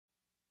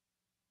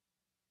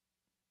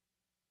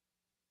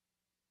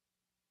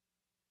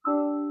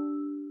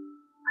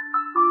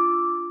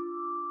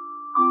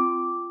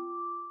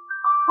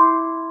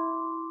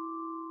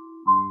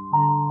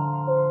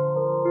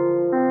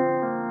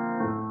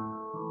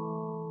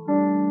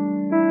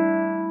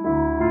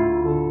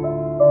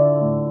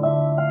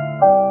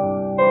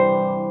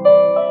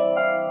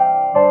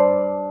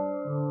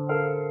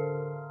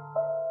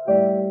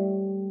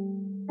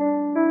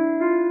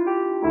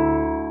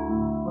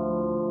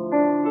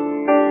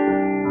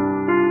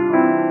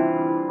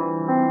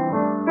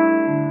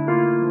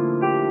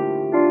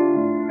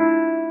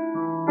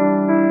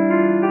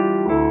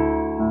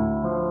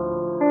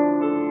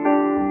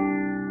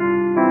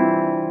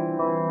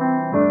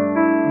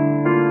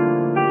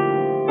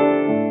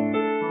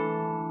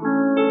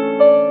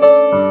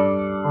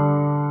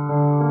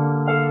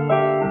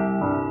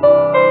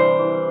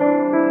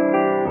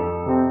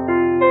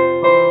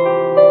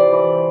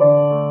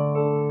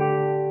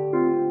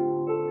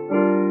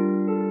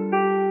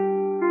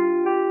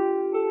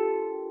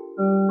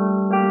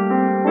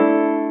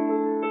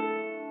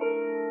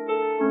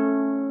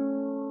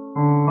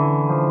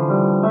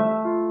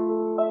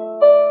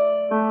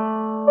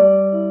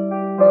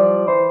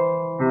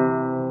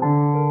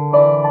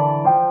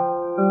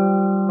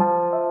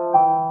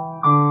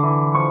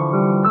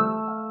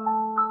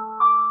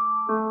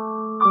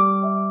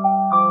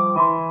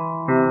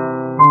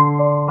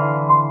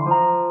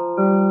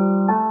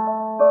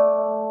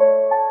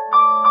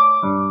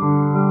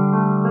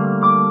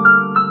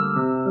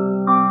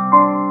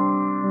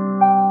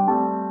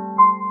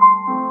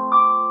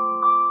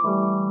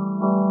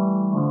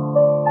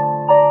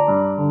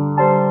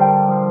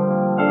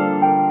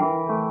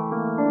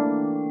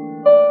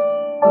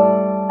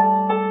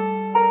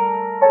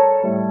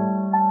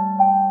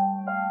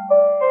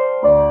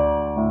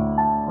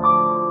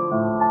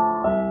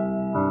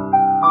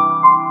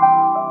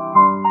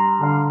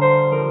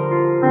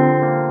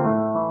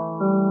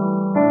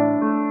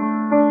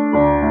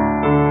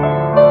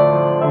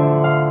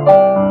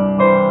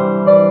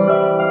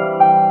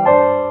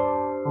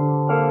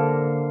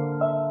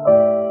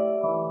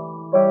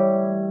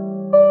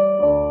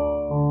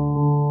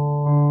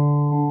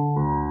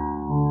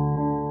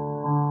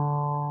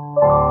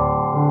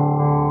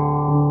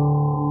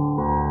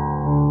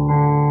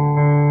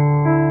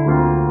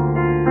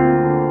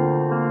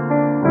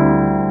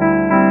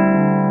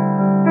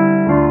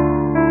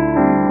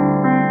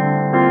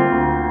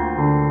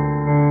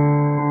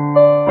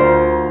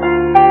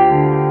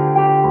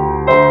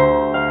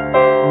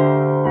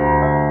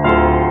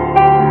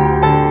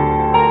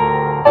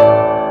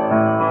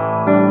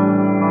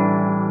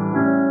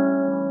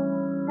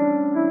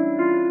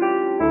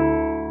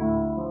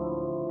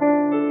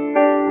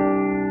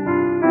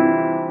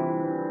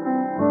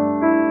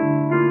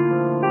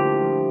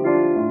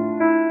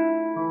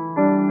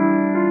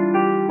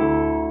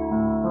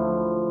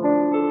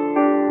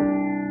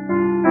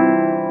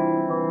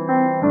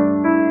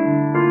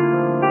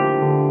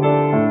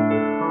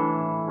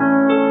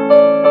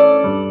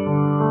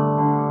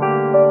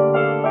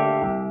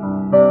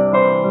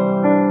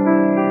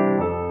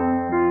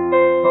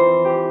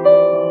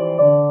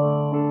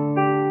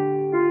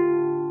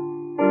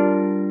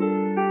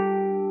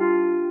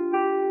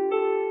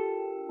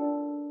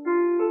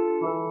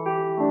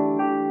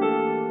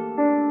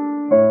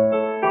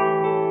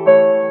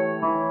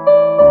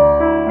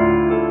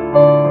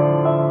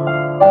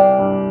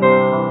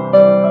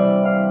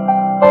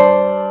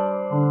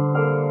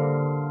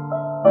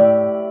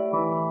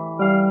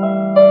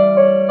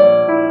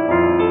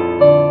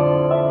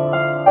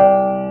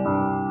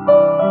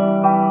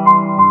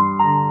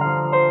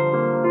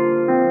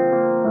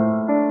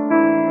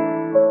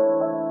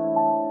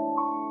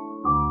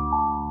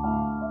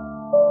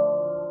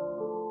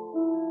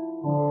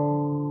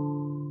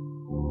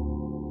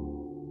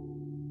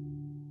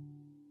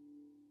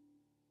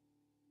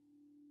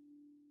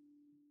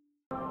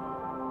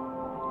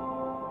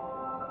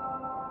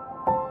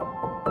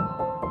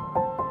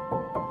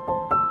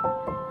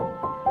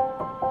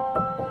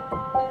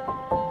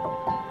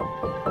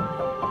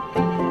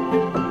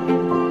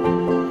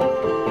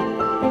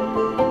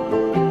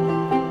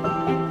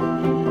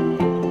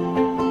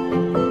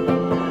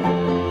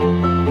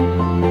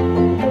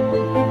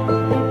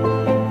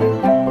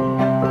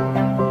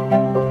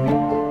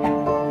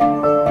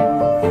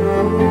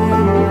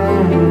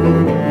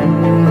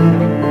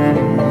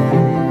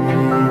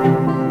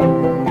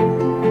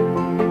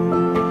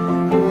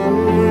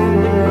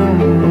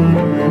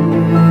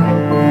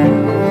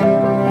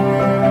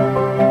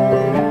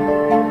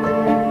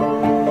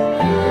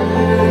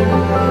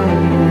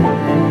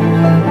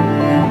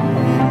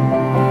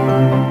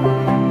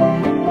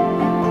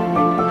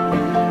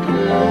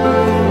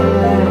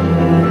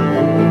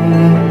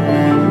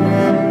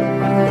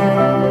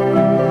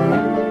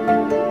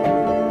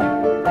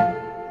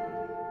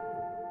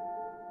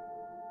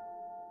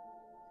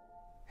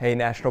Hey,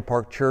 National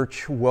Park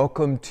Church,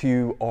 welcome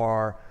to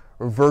our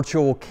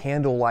virtual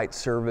candlelight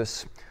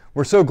service.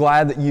 We're so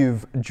glad that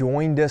you've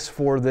joined us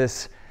for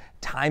this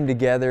time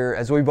together,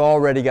 as we've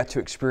already got to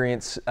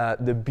experience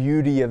the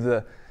beauty of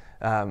the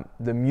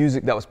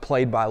music that was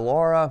played by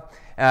Laura,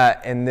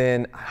 and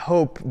then I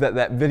hope that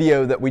that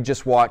video that we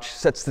just watched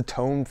sets the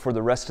tone for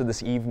the rest of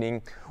this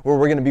evening, where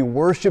we're going to be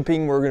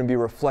worshiping, we're going to be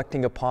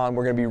reflecting upon,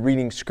 we're going to be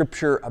reading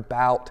scripture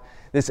about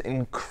this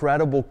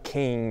incredible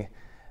King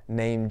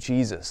named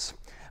Jesus.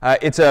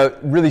 It's a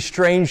really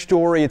strange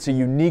story, it's a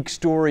unique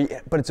story,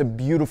 but it's a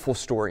beautiful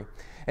story.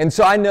 And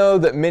so I know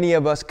that many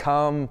of us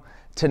come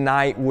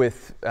tonight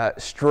with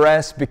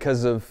stress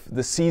because of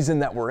the season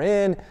that we're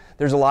in.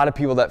 There's a lot of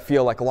people that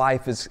feel like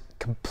life is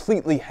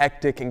completely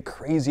hectic and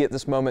crazy at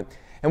this moment.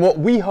 And what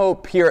we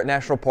hope here at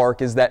National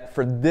Park is that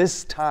for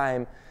this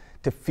time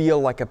to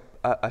feel like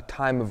a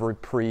time of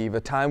reprieve,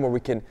 a time where we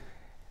can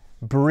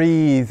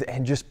breathe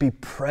and just be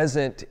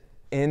present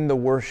in the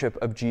worship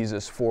of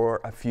Jesus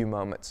for a few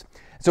moments.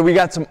 So we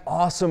got some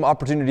awesome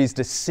opportunities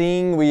to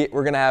sing. We're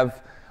going to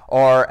have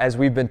as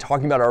we've been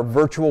talking about, our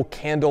virtual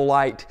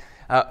candlelight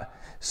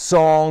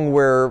song,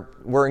 where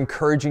we're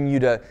encouraging you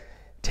to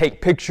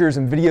take pictures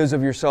and videos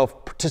of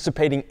yourself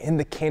participating in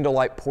the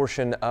candlelight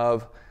portion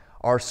of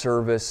our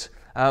service.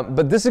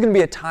 But this is going to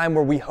be a time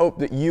where we hope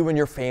that you and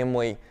your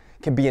family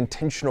can be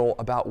intentional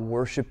about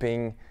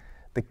worshiping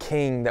the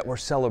King that we're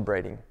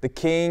celebrating. The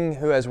King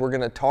who, as we're going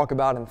to talk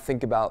about and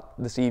think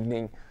about this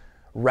evening,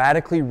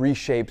 radically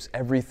reshapes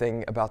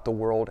everything about the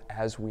world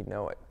as we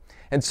know it.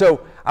 And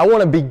so I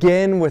want to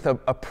begin with a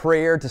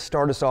prayer to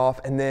start us off,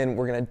 and then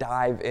we're going to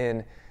dive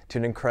in to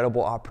an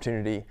incredible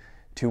opportunity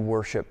to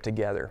worship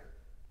together.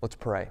 Let's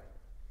pray.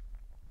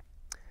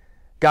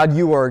 God,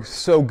 you are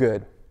so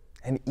good.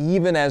 And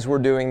even as we're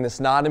doing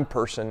this not in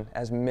person,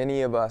 as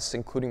many of us,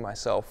 including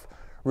myself,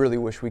 really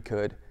wish we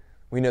could,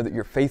 we know that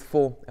you're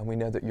faithful and we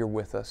know that you're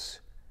with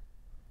us.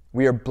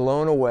 We are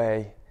blown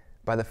away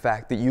by the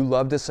fact that you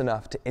loved us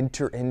enough to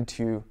enter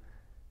into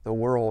the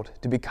world,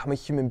 to become a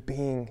human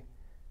being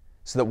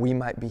so that we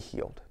might be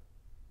healed.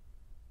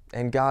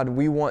 And God,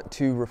 we want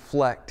to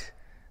reflect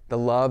the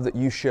love that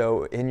you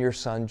show in your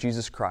Son,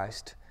 Jesus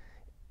Christ,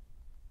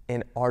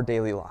 in our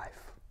daily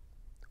life.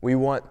 We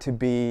want to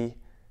be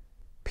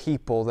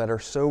people that are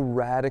so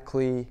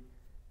radically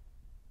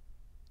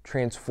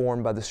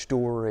transformed by the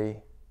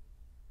story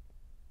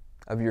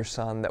of your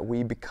Son that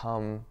we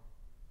become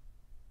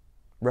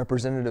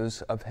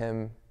representatives of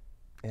him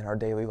in our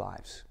daily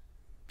lives.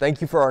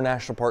 Thank you for our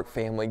National Park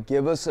family.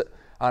 Give us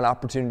an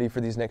opportunity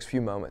for these next few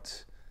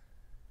moments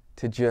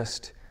to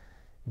just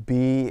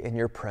be in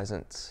your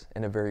presence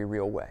in a very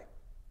real way.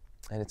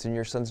 And it's in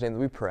your Son's name that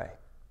we pray.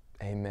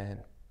 Amen.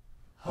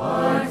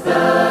 Hark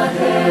the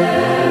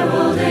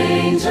herald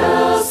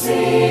angels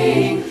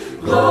sing,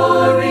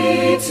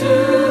 glory to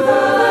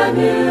the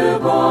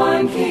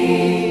newborn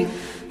King.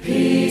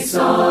 Peace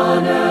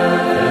on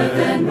earth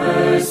and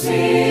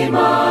mercy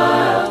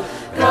mild,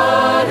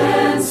 God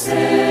and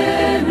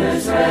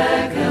sinners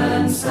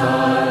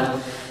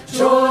reconciled.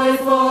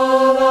 Joyful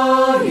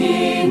all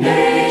ye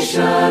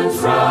nations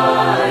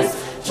rise,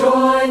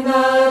 join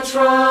the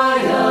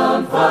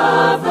triumph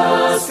of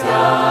the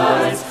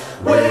skies.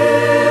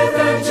 With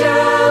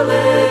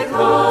angelic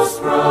hosts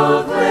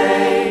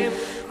proclaim,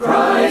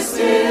 Christ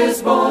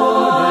is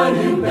born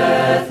in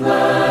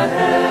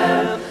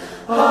Bethlehem.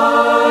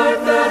 Hark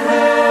the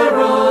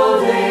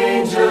herald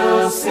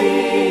angels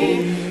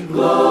sing,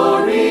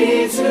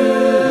 glory to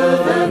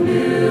the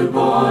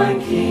newborn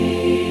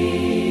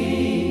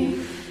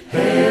King.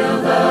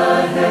 Hail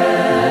the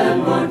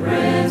heavenborn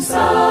Prince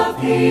of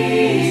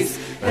Peace,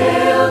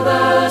 hail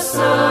the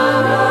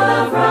Son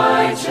of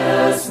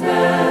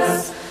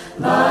Righteousness.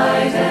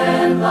 Light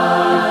and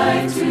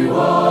light to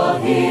all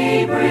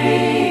he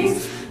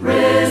brings,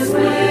 risen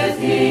with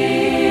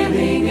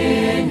healing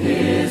in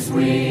his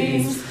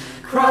wings.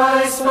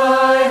 Christ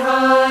by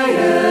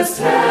highest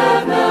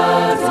heaven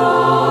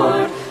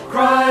adored,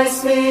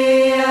 Christ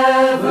the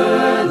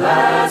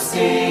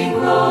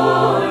everlasting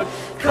Lord.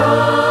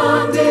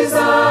 Come,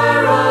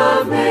 desire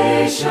of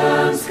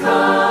nations,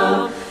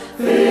 come,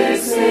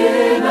 fix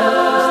in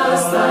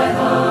us thy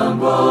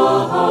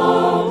humble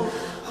home.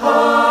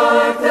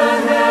 Hark the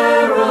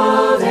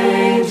herald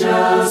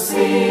angels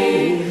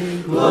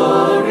sing,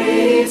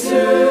 glory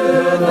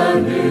to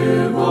the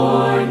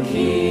newborn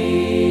King.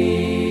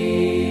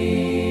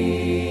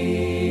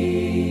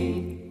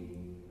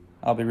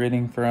 I'll be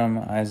reading from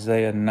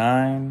Isaiah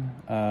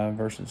 9,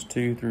 verses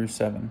 2 through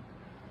 7.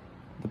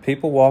 The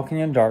people walking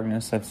in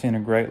darkness have seen a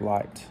great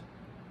light.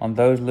 On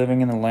those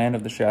living in the land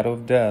of the shadow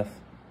of death,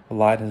 the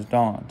light has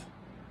dawned.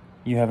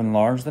 You have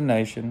enlarged the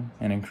nation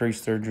and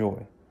increased their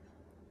joy.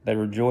 They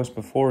rejoice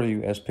before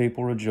you as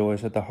people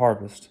rejoice at the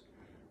harvest,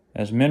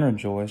 as men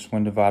rejoice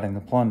when dividing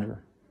the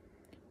plunder.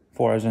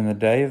 For as in the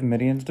day of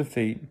Midian's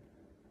defeat,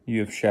 you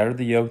have shattered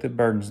the yoke that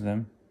burdens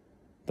them,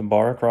 the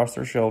bar across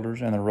their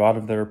shoulders, and the rod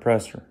of their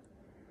oppressor.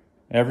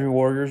 Every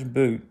warrior's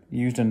boot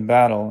used in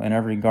battle and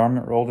every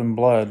garment rolled in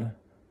blood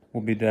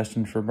will be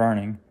destined for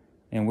burning,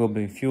 and will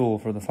be fuel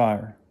for the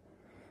fire.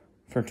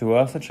 For to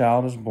us a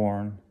child is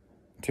born,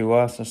 to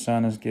us a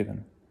son is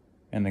given,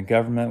 and the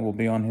government will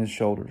be on his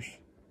shoulders.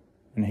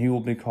 And he will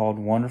be called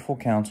Wonderful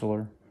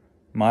Counselor,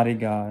 Mighty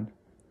God,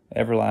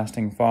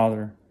 Everlasting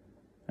Father,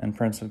 and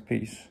Prince of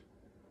Peace.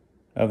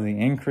 Of the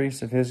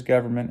increase of his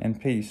government and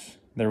peace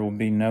there will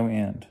be no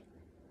end.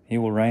 He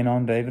will reign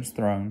on David's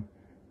throne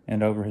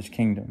and over his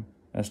kingdom,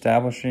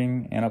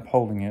 establishing and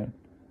upholding it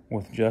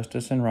with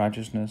justice and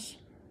righteousness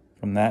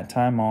from that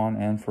time on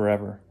and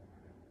forever.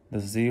 The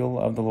zeal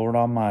of the Lord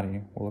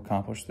Almighty will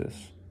accomplish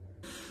this.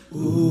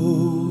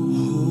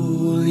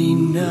 O holy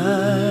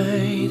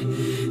night,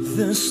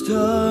 the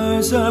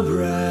stars are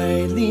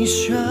brightly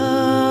shining.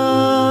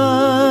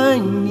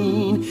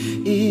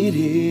 It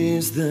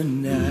is the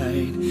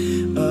night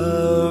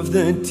of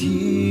the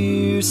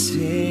dear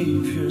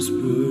Savior's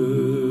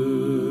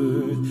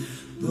birth.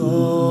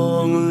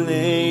 Long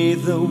lay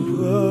the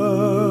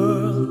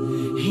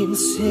world in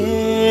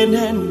sin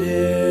and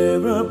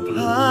error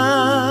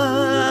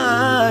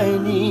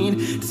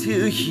pining,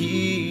 till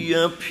he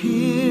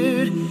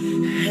appeared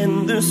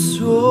and the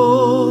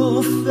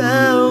soul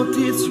felt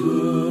its worth.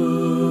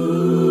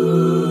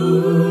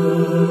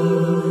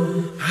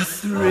 A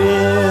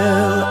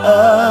thrill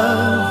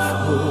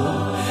of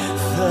hope,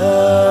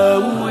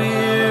 the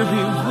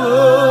weary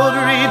world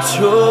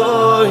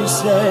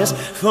rejoices,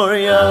 for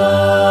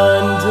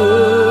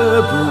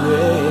yonder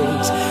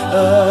breaks a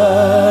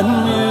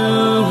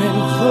new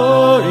and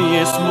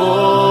glorious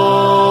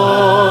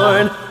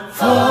morn.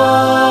 Fall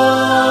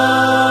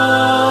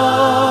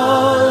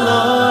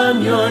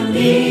on your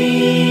knees,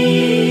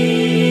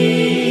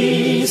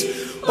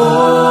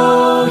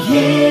 oh,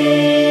 hear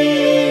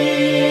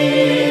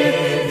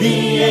the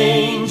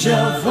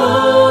angel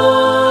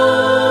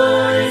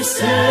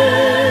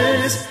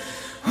voices,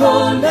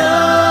 oh, night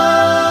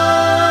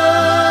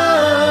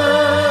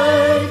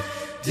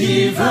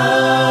divine,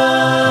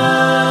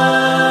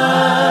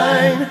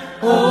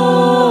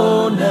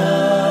 oh,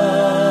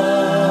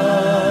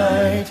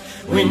 night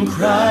when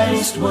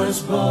Christ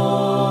was born,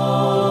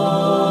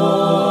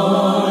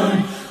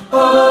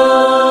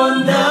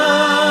 oh, night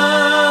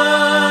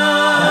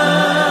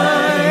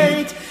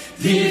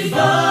divine,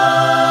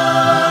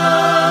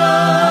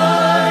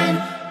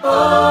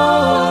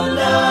 oh,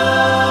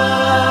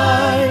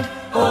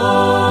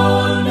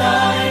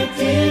 night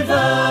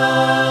divine.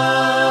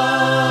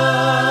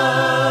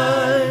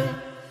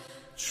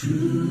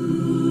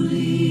 Truly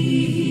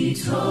he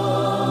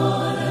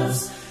taught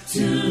us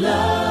to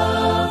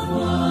love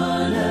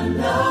one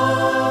another.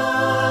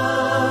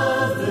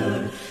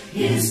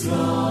 His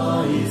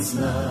law is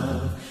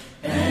love,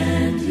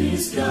 and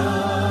his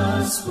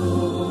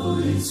gospel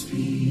is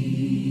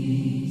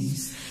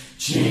peace.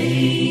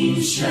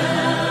 Chains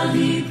shall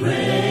he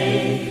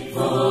break,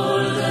 for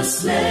the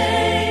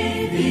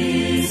slave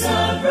is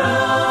our brother,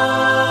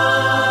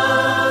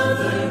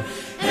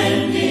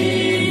 and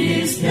in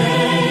his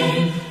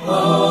name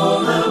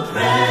all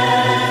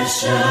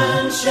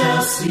oppression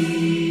shall cease.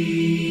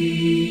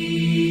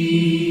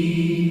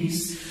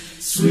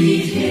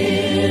 Sweet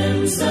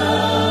hymns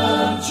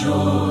of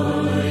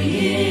joy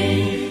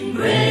in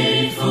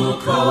grateful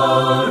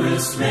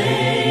chorus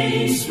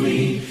raise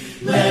we,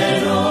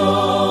 let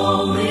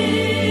all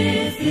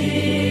within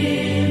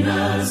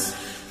us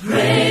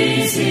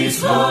praise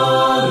his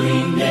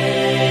holy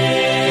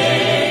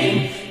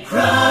name.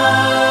 Christ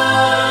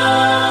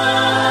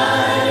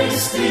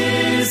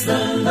is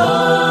the Lord.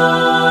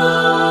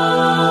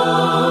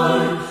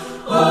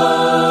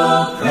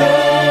 Oh, praise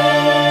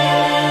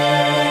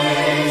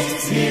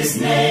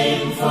his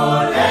name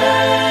forever.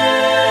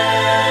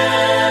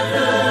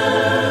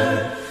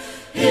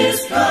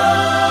 His power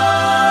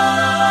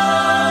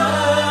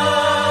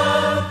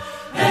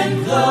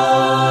and glory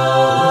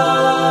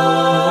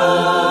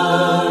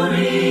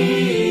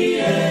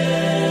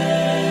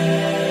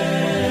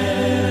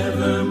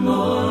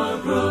evermore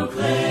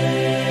proclaim.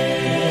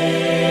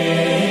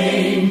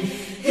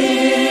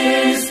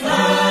 His power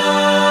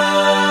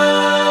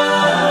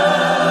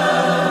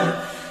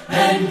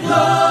and glory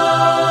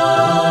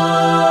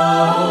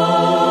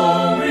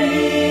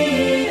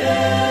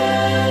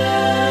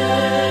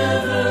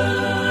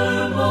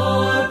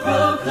evermore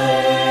proclaim.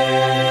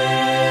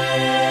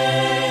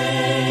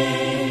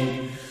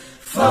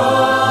 Fall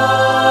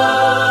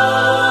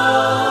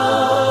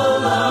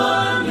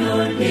on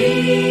your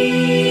knees,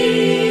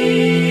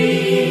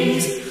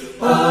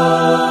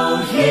 oh,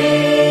 hear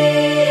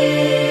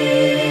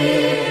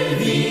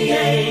the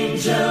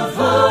angel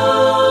voices,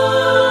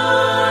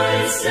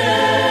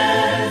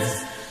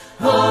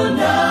 oh,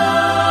 night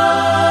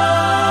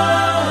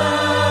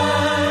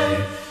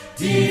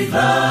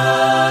divine,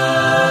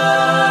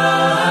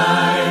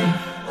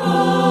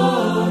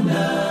 oh,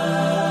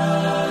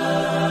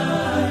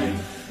 night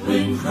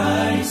when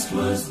Christ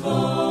was born,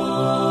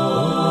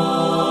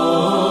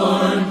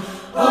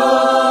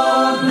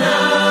 oh, night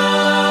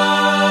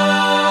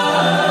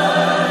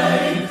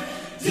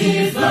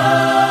divine,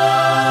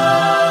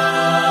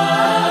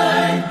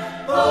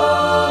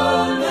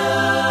 oh,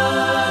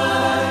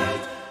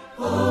 night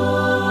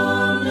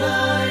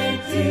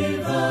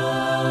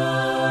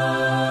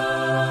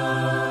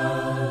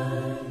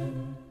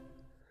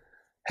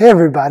Hey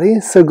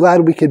everybody, so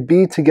glad we could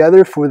be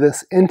together for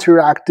this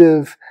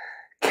interactive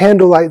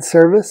candlelight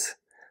service.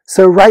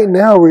 So right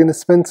now we're going to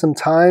spend some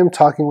time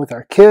talking with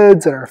our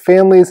kids and our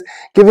families,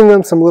 giving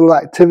them some little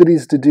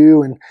activities to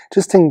do and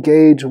just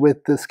engage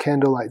with this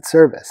candlelight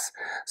service.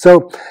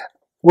 So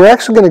we're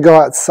actually going to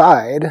go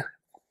outside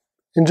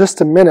in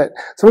just a minute.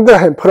 So I'm going to go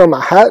ahead and put on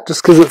my hat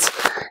just because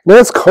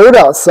it's cold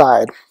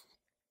outside.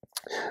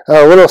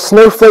 Little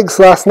snowflakes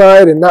last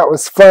night and that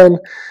was fun.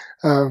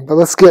 But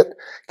let's get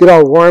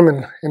all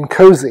warm and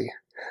cozy.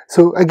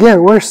 So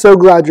again, we're so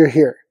glad you're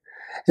here.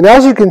 And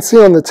as you can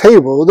see on the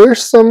table,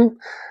 there's some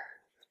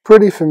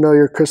pretty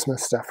familiar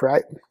Christmas stuff,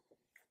 right?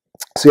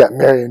 So you got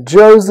Mary and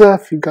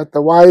Joseph, you've got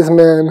the wise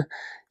men,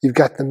 you've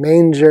got the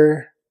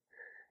manger,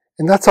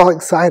 and that's all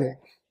exciting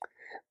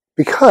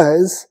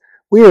because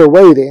we are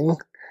waiting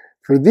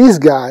for these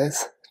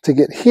guys to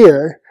get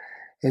here,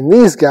 and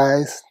these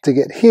guys to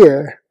get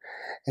here,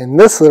 and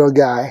this little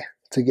guy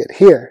to get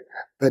here,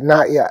 but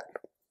not yet.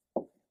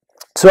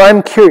 So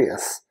I'm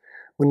curious,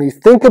 when you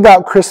think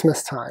about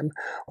Christmas time,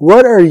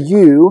 what are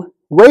you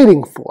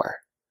waiting for?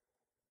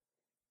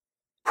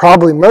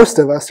 Probably most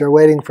of us are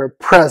waiting for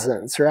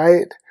presents,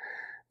 right?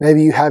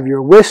 Maybe you have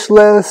your wish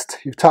list,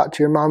 you've talked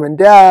to your mom and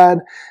dad,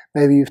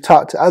 maybe you've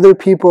talked to other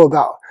people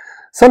about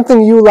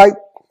something you like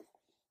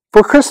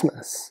for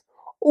Christmas.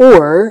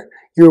 Or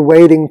you're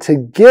waiting to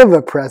give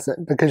a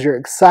present because you're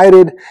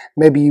excited.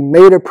 Maybe you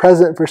made a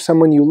present for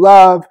someone you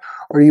love,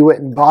 or you went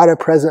and bought a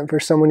present for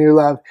someone you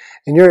love,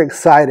 and you're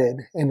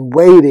excited and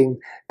waiting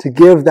to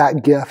give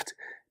that gift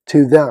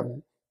to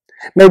them.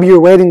 Maybe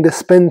you're waiting to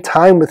spend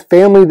time with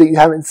family that you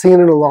haven't seen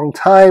in a long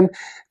time.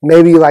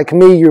 Maybe, like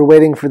me, you're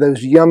waiting for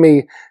those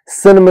yummy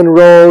cinnamon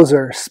rolls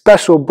or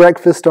special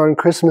breakfast on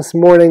Christmas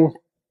morning.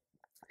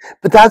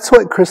 But that's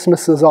what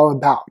Christmas is all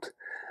about,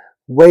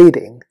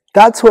 waiting.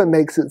 That's what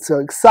makes it so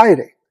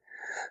exciting.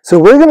 So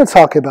we're going to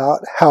talk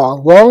about how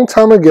a long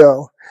time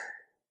ago,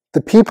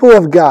 the people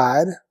of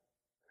God,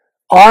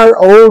 our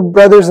old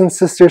brothers and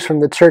sisters from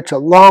the church a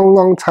long,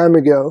 long time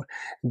ago,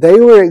 they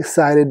were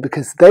excited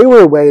because they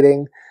were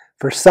waiting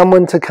for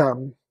someone to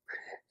come.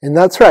 And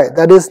that's right,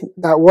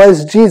 that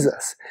was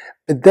Jesus.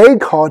 But they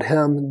called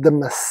him the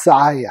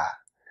Messiah.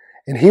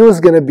 And he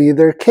was going to be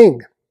their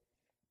king.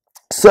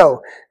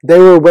 So they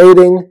were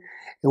waiting,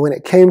 and when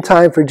it came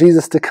time for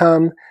Jesus to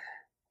come,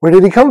 where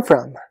did he come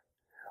from?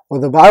 Well,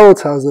 the Bible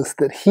tells us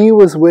that he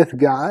was with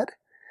God,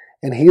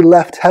 and he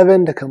left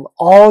heaven to come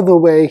all the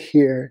way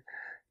here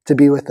to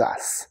be with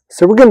us.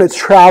 So we're going to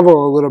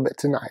travel a little bit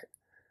tonight.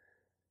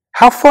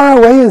 How far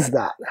away is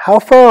that? How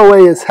far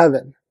away is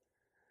heaven?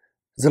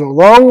 Is it a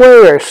long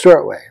way or a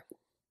short way?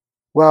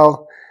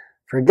 Well,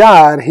 for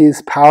God,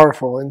 he's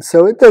powerful, and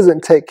so it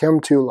doesn't take him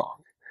too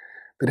long.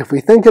 But if we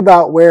think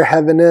about where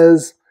heaven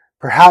is,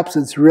 perhaps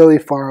it's really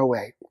far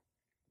away.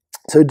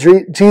 So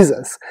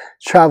Jesus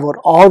traveled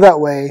all that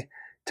way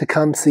to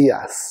come see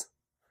us.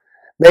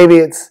 Maybe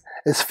it's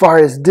as far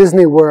as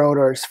Disney World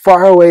or as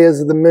far away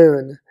as the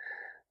moon,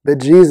 but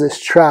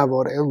Jesus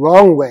traveled a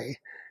long way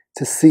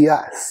to see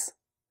us.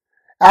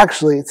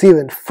 Actually, it's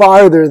even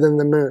farther than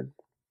the moon.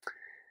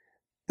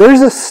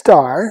 There's a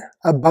star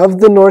above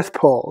the North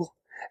Pole.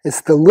 It's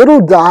the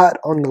little dot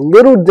on the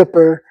Little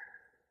Dipper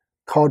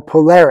called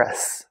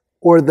Polaris,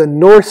 or the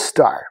North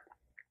Star.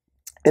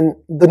 And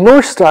the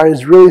North Star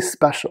is really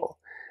special,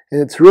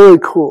 and it's really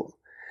cool,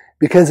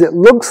 because it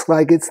looks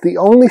like it's the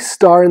only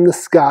star in the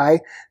sky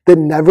that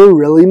never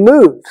really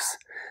moves.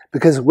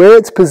 Because where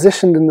it's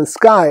positioned in the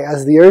sky,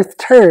 as the Earth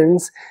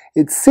turns,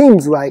 it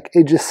seems like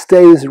it just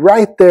stays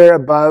right there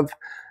above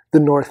the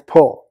North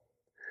Pole.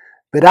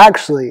 But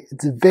actually,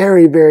 it's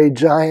very, very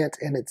giant,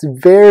 and it's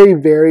very,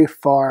 very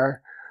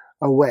far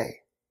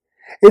away.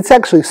 It's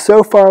actually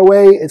so far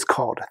away, it's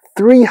called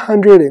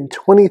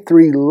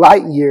 323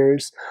 light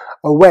years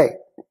away.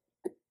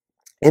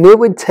 And it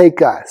would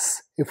take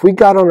us, if we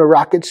got on a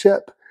rocket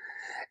ship,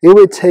 it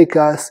would take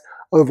us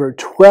over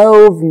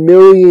 12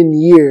 million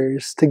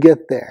years to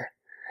get there,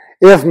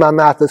 if my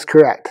math is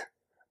correct.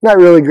 I'm not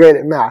really great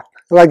at math.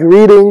 I like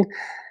reading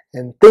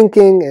and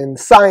thinking and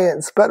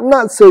science, but I'm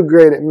not so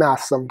great at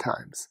math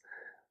sometimes.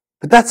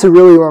 But that's a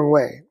really long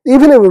way.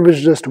 Even if it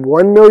was just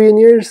 1 million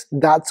years,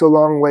 that's a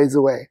long ways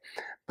away.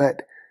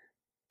 But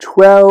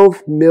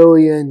 12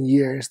 million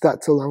years,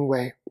 that's a long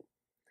way.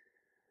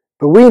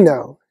 But we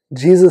know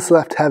Jesus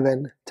left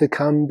heaven to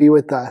come be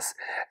with us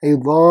a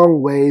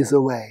long ways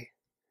away.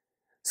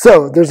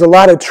 So there's a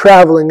lot of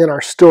traveling in our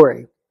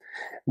story.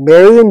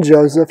 Mary and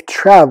Joseph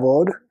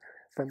traveled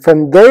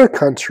from their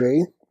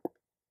country,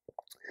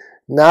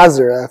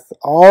 Nazareth,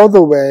 all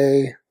the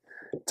way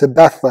to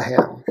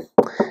Bethlehem.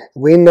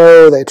 We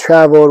know they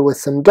traveled with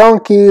some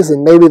donkeys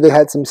and maybe they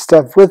had some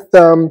stuff with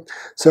them.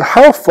 So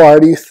how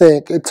far do you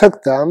think it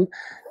took them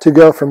to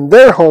go from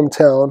their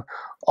hometown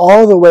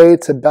all the way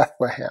to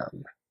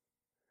Bethlehem?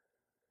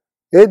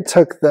 It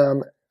took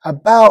them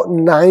about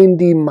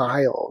 90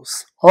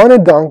 miles on a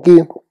donkey.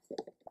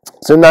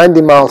 So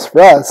 90 miles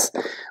for us,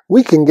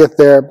 we can get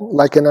there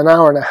like in an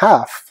hour and a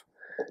half.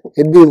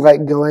 It'd be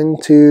like going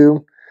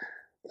to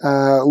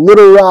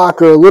Little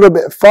Rock or a little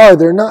bit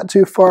farther, not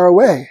too far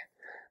away.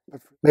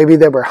 Maybe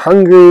they were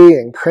hungry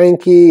and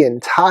cranky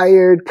and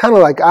tired, kind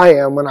of like I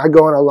am when I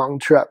go on a long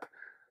trip.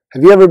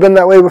 Have you ever been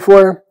that way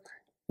before?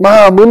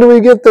 Mom, when do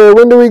we get there?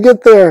 When do we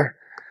get there?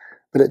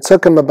 But it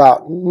took them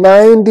about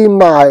 90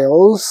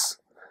 miles,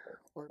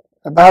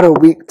 about a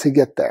week to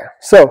get there.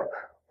 So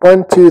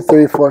 1, 2,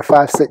 3, 4,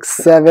 5, 6,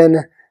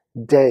 7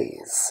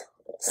 days.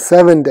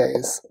 7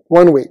 days,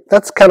 1 week.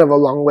 That's kind of a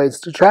long ways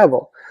to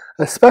travel,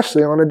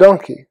 especially on a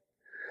donkey.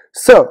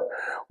 So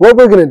what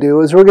we're going to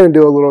do is we're going to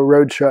do a little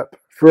road trip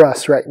for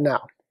us right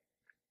now.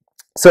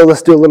 So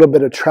let's do a little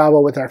bit of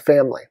travel with our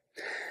family.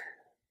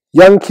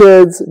 Young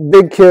kids,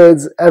 big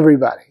kids,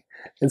 everybody.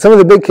 And some of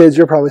the big kids,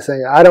 you're probably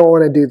saying, I don't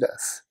want to do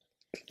this.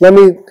 Let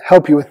me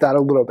help you with that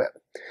a little bit.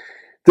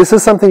 This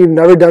is something you've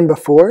never done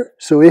before,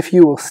 so if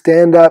you will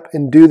stand up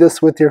and do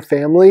this with your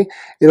family,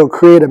 it'll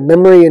create a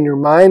memory in your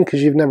mind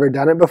because you've never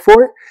done it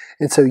before.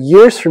 And so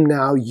years from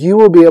now, you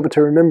will be able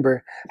to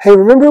remember, hey,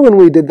 remember when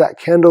we did that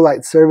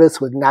candlelight service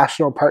with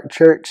National Park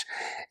Church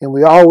and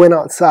we all went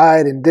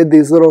outside and did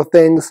these little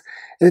things,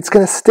 and it's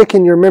going to stick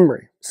in your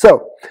memory.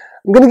 So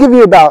I'm going to give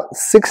you about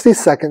 60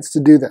 seconds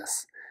to do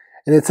this.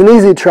 And it's an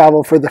easy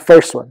travel for the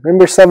first one.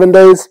 Remember 7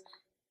 days?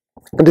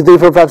 1, 2, 3,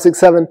 4, 5, 6,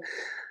 7.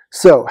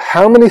 So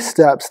how many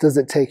steps does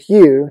it take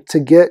you to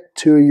get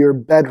to your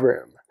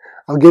bedroom?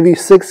 I'll give you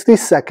 60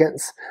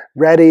 seconds.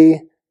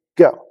 Ready,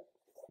 go.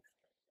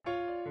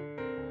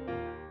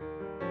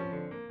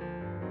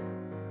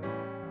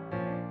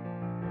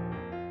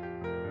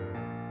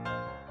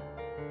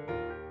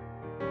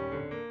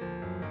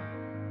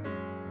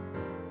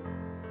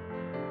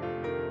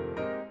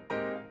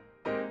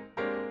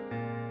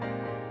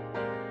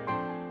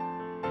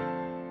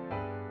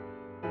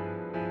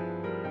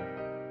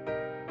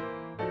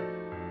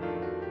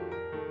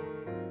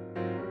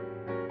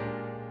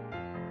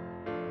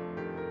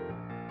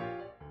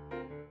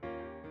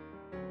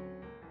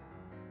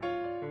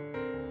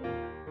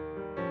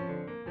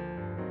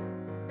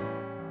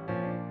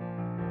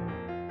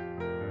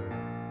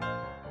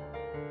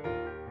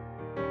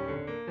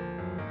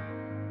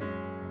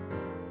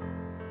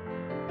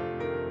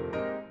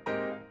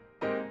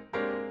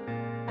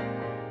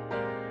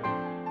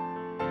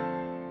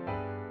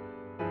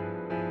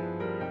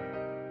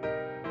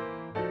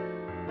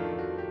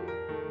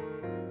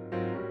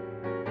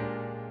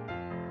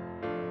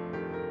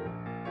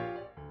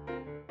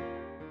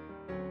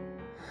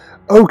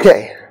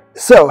 Okay,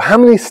 so how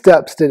many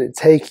steps did it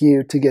take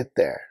you to get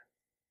there?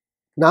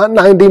 Not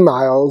 90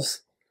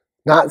 miles,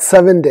 not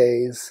 7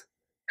 days.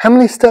 How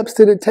many steps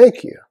did it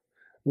take you?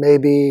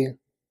 Maybe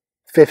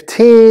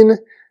 15,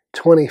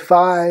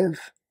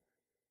 25,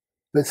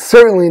 but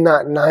certainly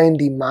not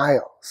 90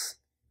 miles.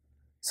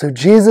 So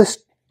Jesus'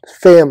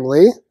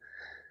 family,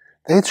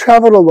 they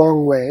traveled a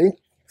long way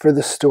for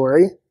the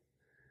story,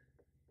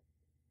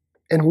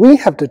 and we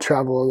have to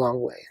travel a long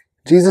way.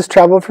 Jesus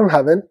traveled from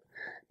heaven.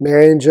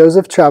 Mary and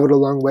Joseph traveled a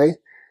long way,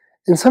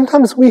 and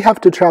sometimes we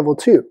have to travel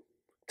too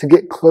to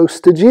get close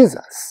to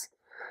Jesus.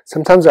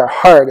 Sometimes our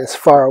heart is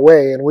far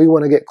away and we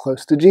want to get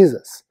close to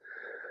Jesus.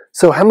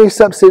 So how many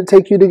steps did it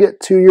take you to get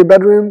to your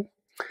bedroom?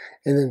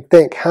 And then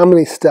think, how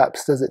many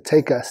steps does it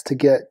take us to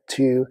get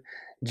to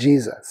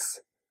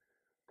Jesus?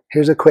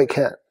 Here's a quick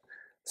hint.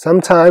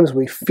 Sometimes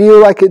we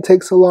feel like it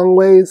takes a long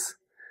ways,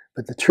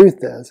 but the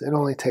truth is it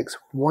only takes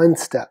 1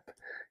 step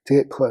to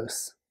get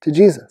close to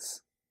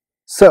Jesus.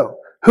 So,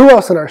 who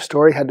else in our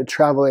story had to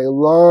travel a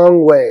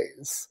long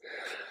ways?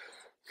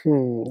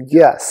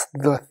 Yes,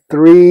 the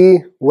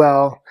 3,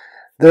 well,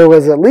 there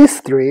was at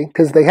least 3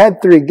 because they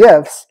had 3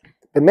 gifts,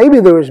 but maybe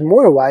there was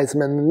more wise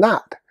men than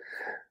that.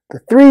 The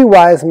 3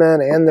 wise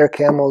men and their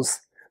camels,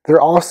 they're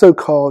also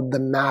called the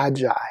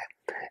Magi.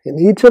 And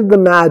each of the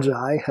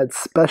Magi had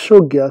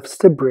special gifts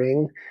to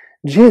bring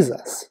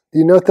Jesus. Do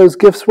you know what those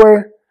gifts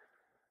were?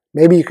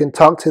 Maybe you can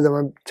talk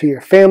to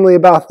your family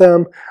about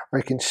them, or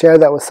you can share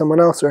that with someone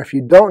else. Or if you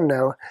don't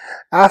know,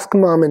 ask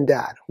mom and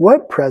dad,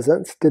 what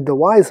presents did the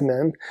wise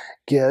men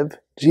give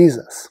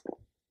Jesus?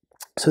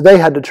 So they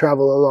had to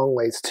travel a long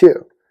ways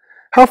too.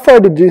 How far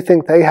did you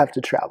think they have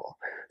to travel?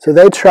 So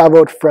they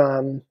traveled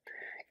from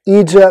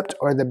Egypt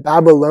or the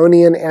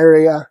Babylonian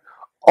area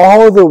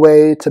all the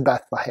way to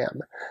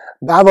Bethlehem.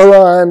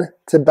 Babylon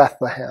to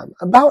Bethlehem.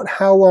 About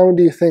how long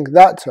do you think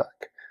that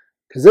took?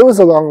 Because it was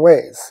a long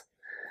ways.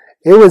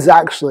 It was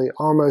actually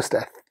almost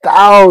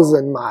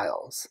 1,000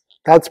 miles.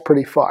 That's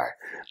pretty far.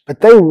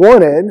 But they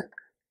wanted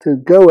to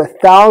go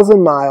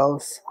 1,000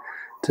 miles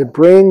to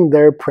bring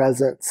their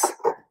presents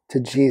to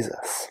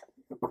Jesus.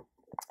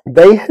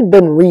 They had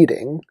been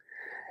reading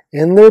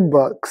in their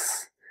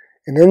books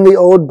and in the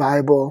old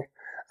Bible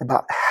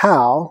about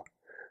how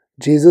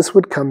Jesus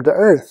would come to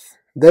earth.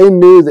 They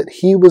knew that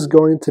he was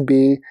going to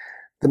be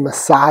the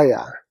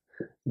Messiah,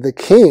 the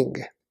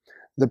King,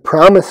 the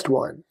promised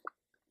one.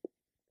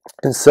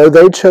 And so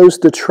they chose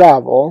to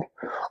travel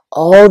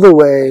all the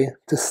way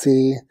to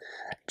see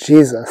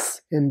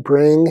Jesus and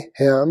bring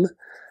him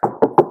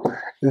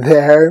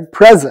their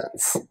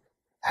presents.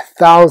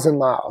 1,000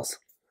 miles.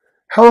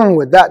 How long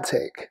would that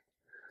take?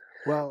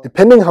 Well,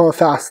 depending how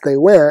fast they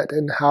went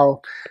and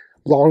how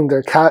long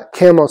their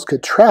camels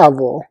could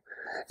travel,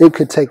 it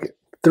could take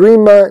 3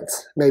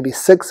 months, maybe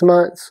 6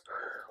 months,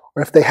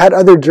 or if they had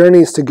other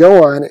journeys to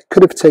go on, it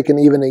could have taken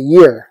even a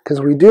year,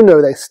 because we do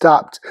know they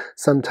stopped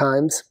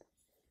sometimes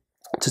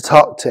to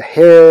talk to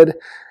Herod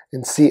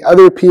and see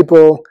other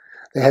people.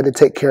 They had to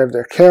take care of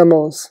their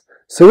camels.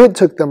 So it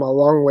took them a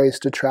long ways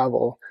to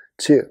travel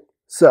too.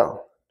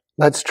 So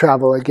let's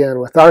travel again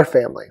with our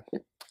family.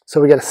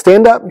 So we got to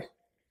stand up.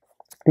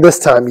 This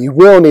time you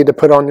will need to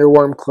put on your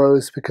warm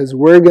clothes because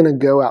we're going to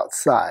go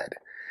outside.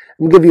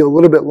 I'm going to give you a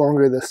little bit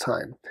longer this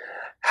time.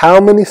 How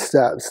many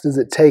steps does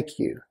it take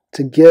you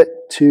to get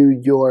to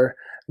your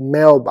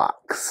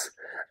mailbox?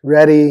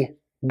 Ready,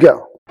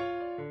 go.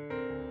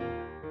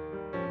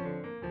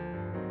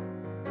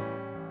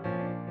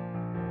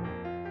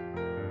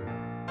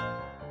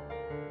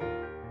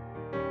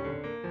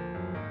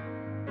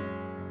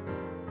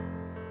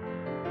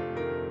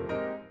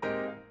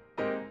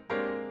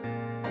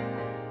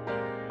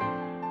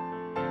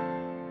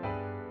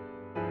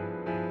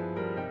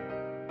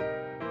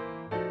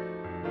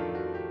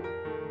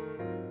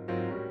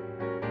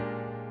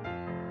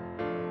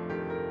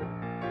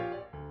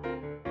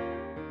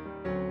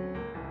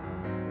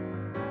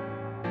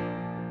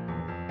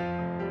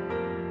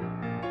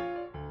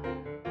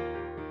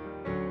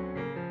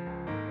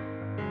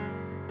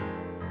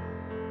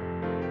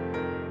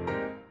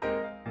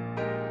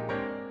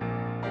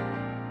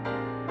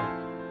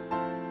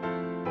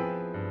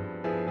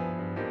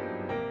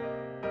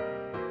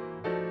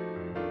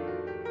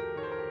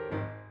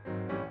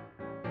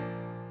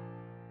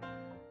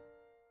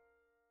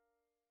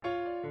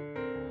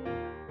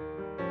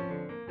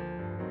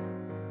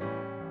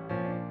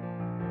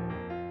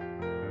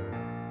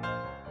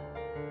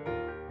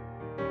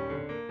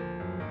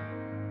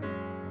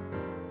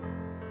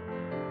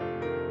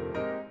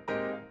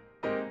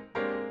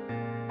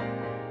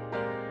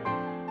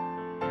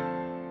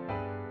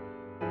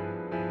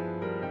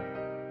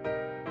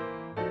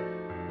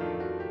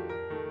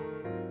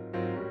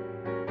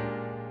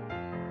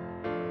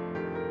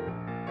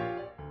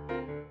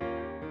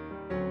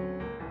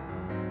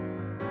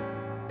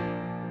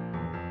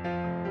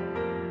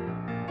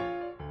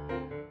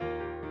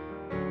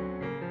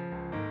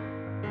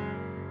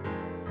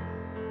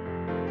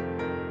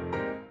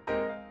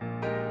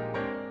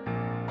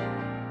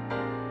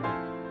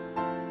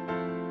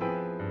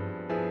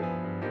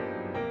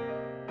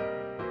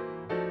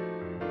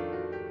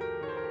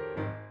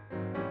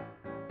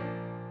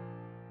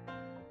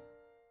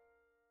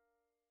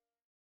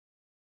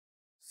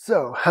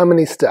 So, how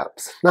many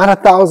steps? Not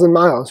 1,000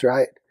 miles,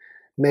 right?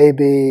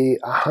 Maybe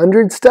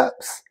 100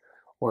 steps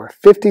or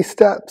 50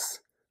 steps.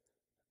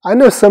 I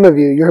know some of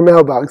you, your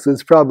mailbox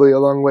is probably a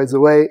long ways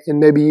away, and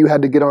maybe you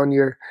had to get on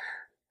your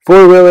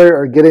four-wheeler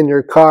or get in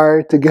your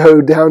car to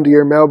go down to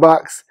your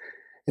mailbox.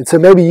 And so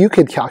maybe you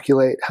could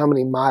calculate how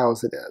many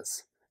miles it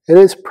is. It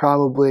is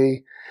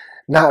probably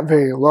not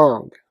very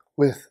long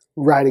with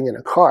riding in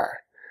a car.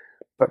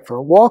 But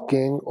for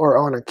walking or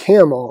on a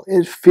camel,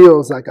 it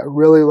feels like a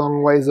really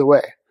long ways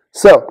away.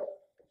 So,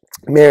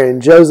 Mary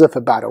and Joseph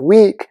about a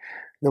week,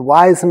 the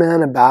wise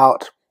men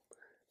about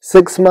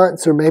 6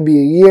 months or maybe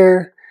a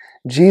year,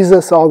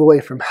 Jesus all the way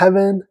from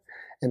heaven,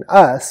 and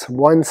us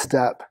one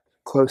step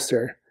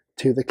closer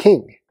to the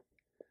King.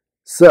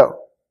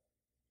 So,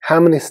 how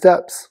many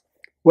steps?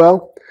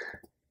 Well,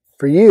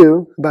 for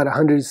you, about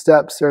 100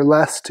 steps or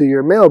less to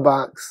your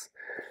mailbox.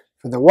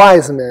 For the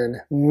wise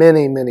men,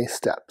 many, many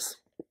steps.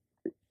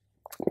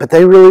 But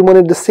they really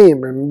wanted to see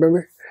him,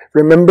 remember?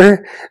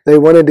 They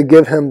wanted to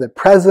give him the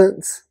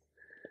presents.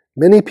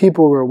 Many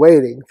people were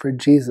waiting for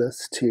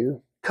Jesus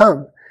to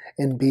come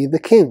and be the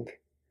king.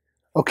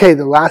 Okay,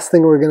 the last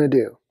thing we're going to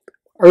do.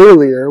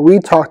 Earlier, we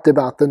talked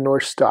about the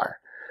North Star,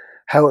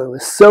 how it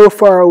was so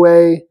far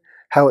away,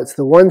 how it's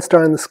the one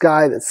star in the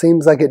sky that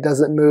seems like it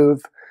doesn't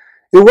move.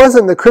 It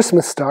wasn't the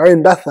Christmas star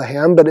in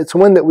Bethlehem, but it's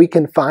one that we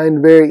can find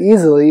very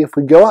easily if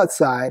we go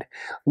outside,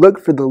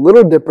 look for the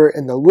little dipper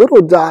and the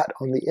little dot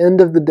on the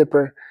end of the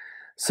dipper.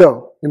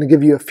 So, I'm going to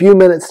give you a few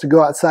minutes to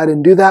go outside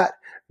and do that.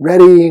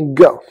 Ready,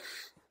 go.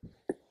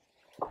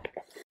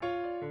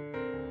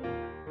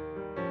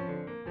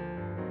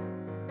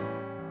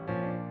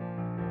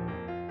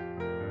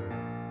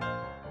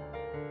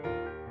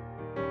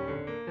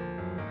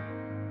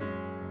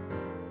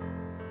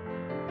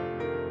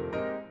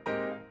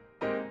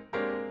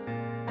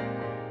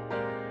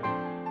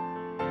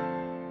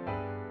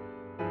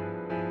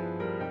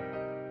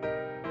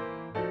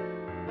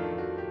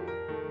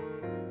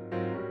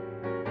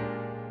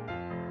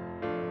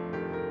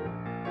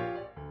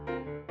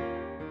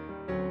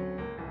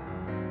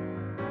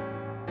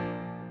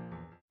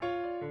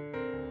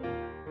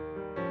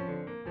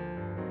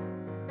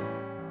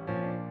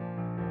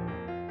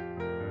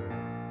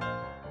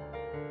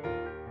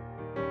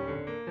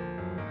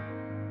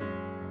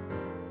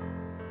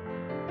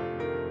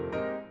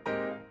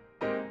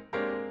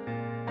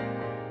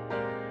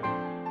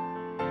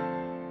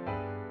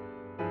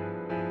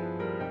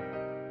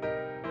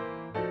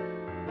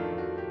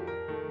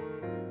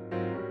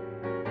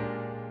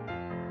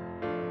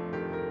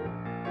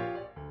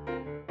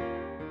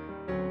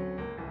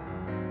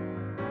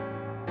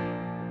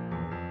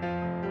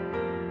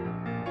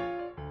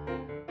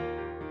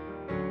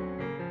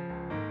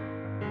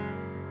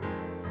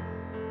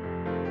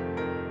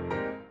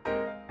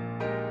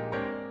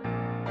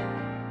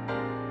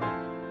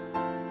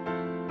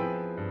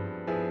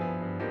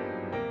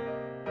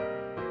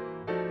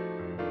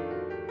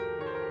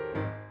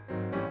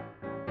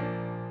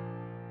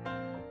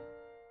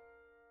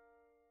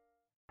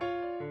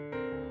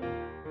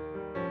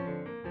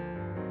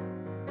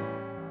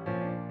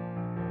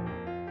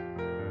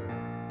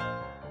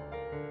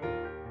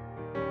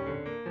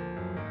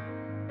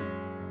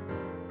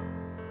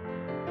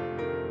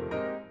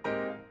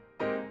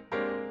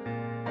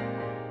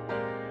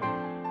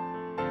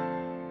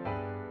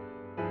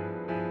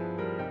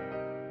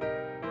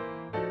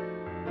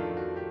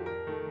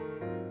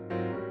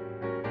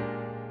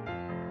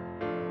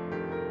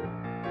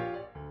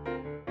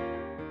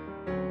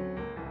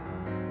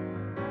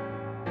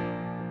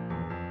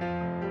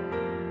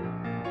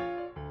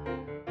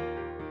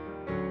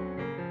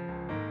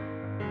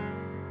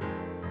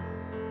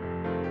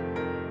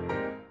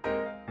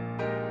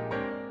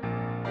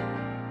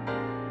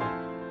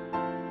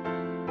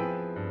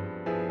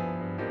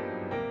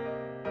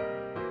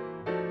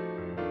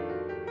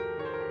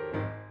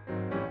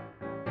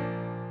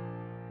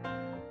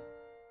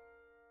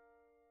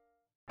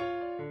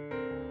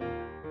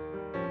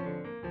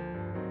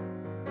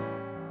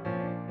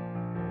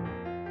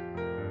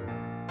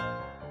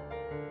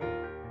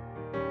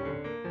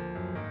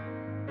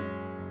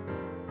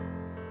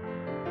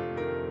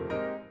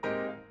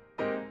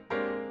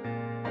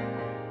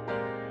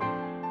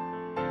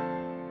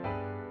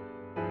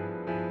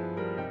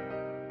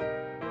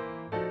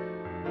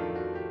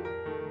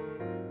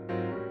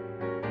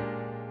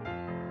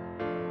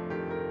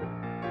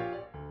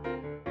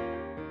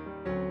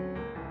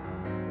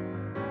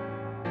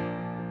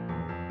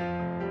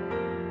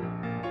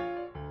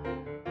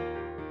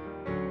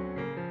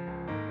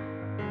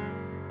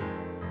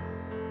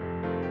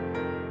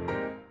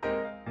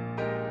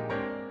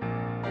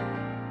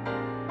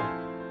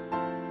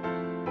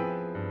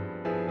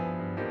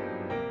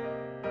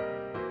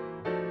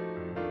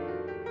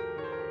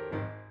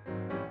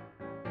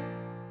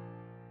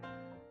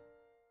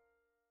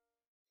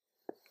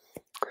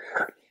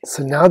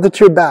 So now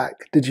that you're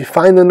back, did you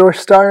find the North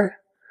Star?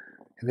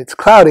 If it's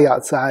cloudy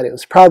outside, it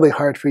was probably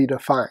hard for you to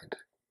find.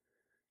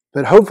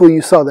 But hopefully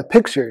you saw the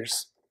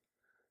pictures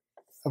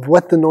of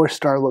what the North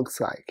Star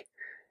looks like.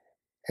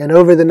 And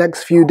over the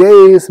next few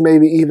days,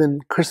 maybe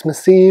even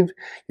Christmas Eve,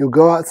 you'll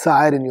go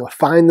outside and you'll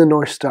find the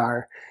North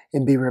Star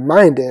and be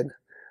reminded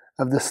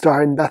of the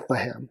star in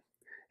Bethlehem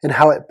and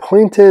how it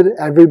pointed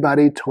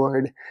everybody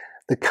toward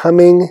the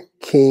coming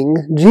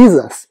King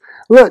Jesus.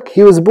 Look,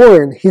 he was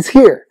born. He's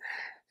here.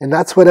 And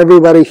that's what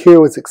everybody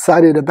here was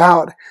excited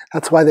about.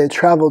 That's why they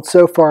traveled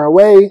so far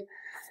away.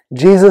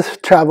 Jesus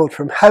traveled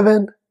from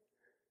heaven.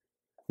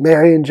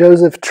 Mary and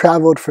Joseph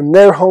traveled from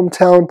their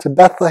hometown to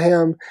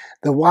Bethlehem.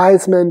 The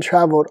wise men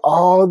traveled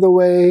all the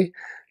way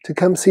to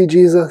come see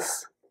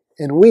Jesus.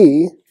 And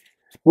we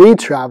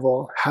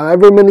travel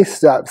however many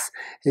steps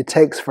it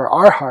takes for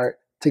our heart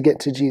to get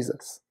to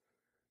Jesus.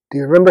 Do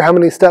you remember how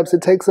many steps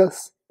it takes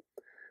us?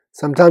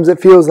 Sometimes it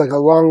feels like a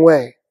long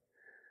way,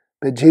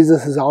 but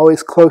Jesus is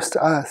always close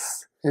to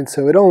us. And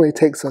so it only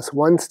takes us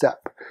one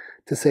step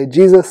to say,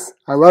 Jesus,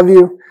 I love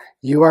you.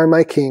 You are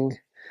my King.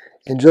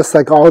 And just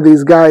like all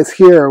these guys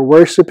here are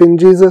worshiping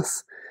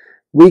Jesus,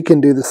 we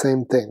can do the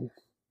same thing.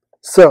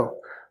 So,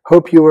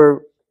 hope you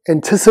are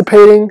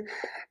anticipating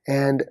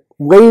and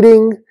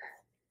waiting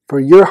for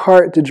your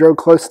heart to draw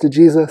close to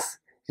Jesus,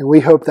 and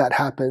we hope that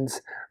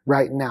happens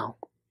right now.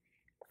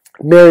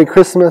 Merry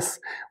Christmas.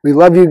 We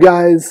love you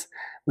guys.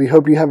 We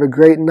hope you have a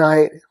great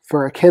night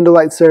for our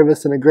candlelight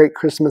service and a great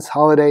Christmas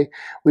holiday.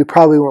 We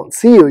probably won't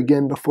see you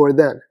again before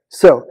then.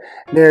 So,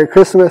 Merry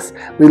Christmas.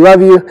 We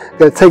love you. I'm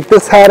going to take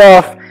this hat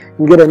off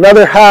and get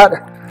another hat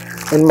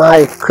and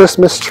my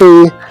Christmas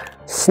tree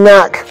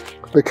snack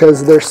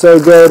because they're so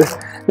good.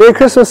 Merry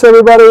Christmas,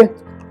 everybody.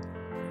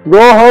 Go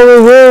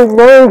home.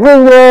 Merry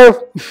Christmas.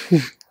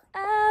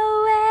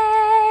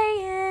 Away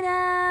in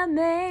a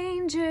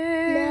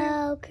manger,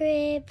 no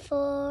crib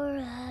for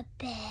a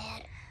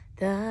bed.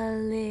 The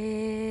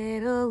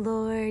little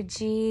Lord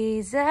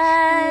Jesus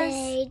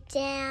laid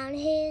down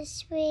his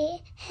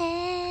sweet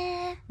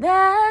head.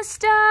 The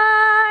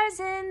stars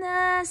in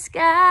the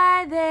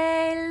sky,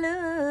 they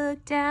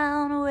looked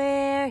down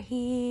where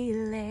he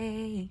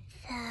lay.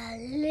 The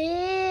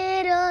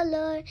little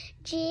Lord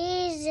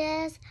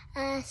Jesus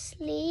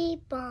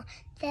asleep on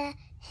the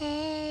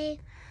hay.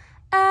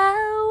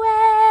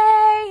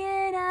 Away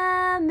in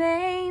a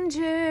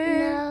manger,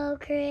 no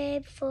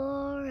crib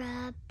for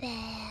a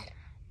bed.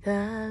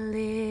 The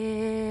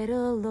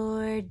little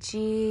Lord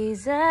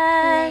Jesus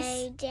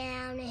laid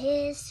down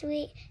his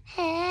sweet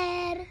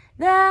head.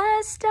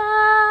 The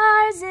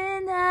stars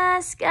in the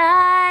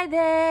sky,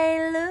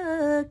 they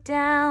looked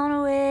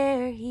down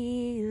where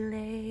he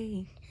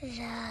lay.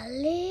 The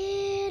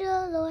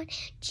little Lord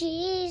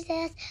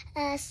Jesus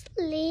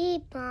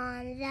asleep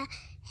on the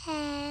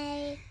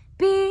hay.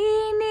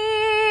 Be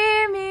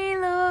near me,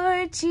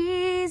 Lord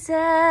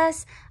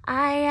Jesus,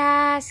 I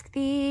ask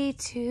thee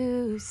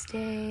to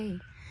stay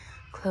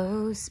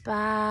close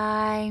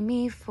by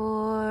me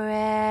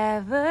forever,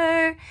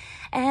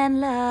 and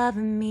love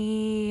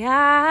me,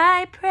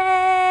 I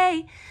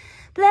pray.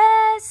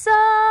 Bless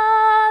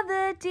all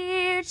the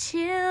dear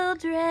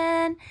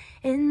children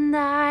in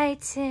thy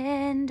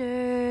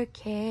tender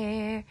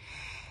care,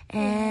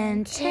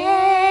 and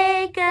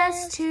take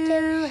us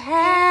to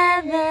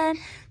heaven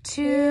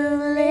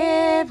to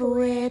live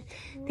with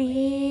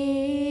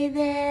thee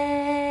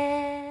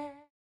there.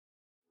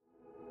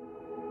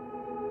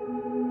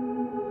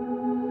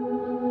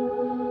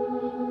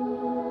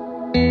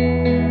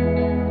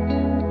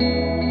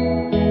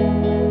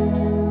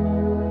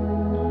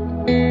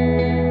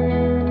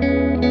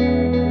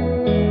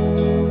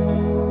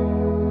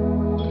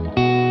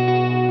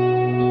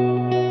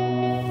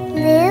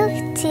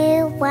 Luke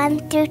 2,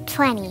 1 through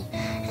 20.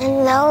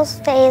 In those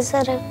days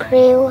a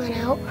decree went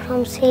out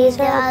from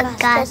Caesar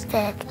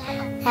Augustus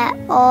that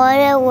all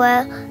the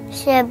world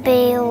should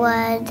be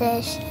one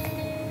district.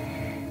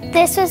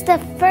 This was the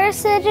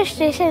first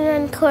legislation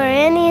when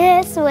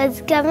Quirinius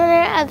was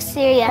governor of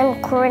Syria.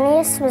 And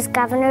Quirinius was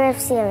governor of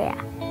Syria.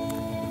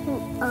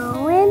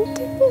 When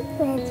did the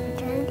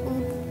president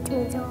eat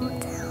his own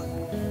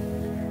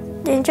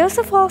town? Then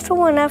Joseph also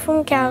went up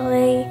from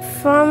Galilee,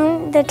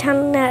 from the town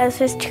of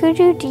Nazareth to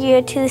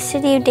Judea, to the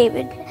city of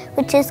David,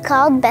 which is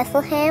called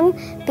Bethlehem,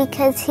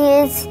 because he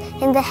is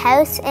in the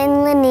house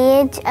and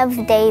lineage of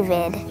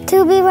David.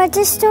 to be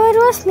registered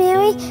with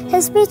Mary,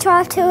 his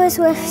betrothed, who was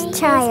with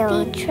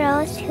child. His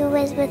betrothed, who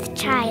was with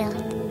child.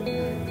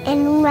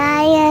 And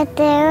while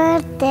they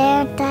were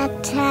there,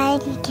 that time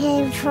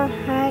came for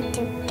her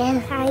to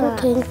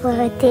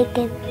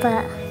give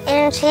birth.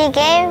 And she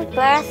gave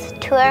birth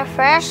to her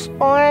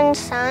firstborn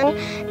son,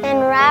 and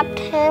wrapped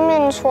him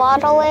in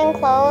swaddling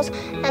clothes,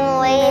 and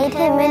laid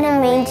him in a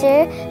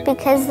manger,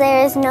 because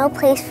there is no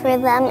place for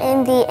them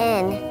in the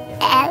inn.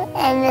 And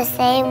in the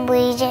same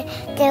region,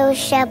 there were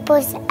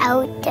shepherds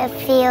out the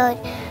field,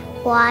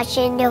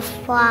 watching the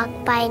flock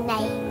by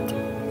night.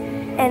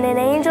 And an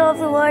angel of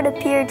the Lord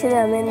appeared to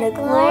them, and the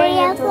glory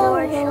of the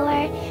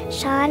Lord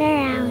shone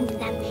around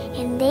them,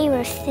 and they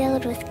were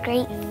filled with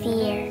great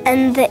fear.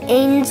 And the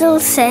angel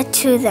said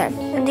to them,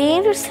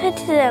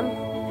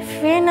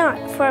 Fear not,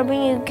 for I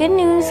bring you good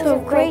news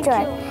of great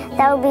joy.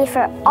 That will be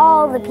for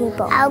all the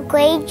people. Our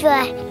great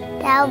joy.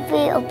 That will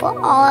be for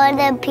all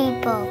the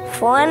people.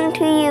 For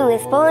unto you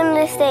is born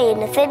this day in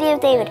the city of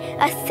David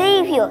a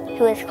Savior,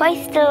 who is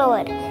Christ the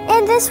Lord.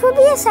 And this will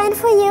be a sign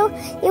for you.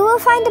 You will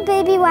find a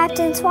baby wrapped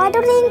in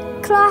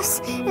swaddling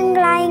cloths and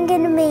lying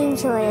in a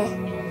manger.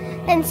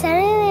 And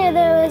suddenly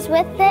there was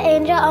with the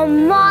angel a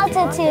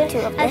multitude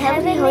of the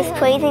heavenly hosts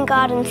praising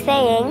God and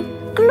saying,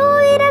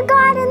 Glory to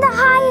God in the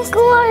highest.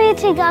 Glory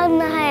to God in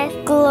the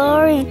highest.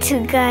 Glory to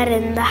God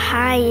in the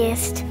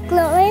highest.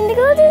 Glory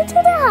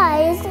to the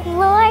highest.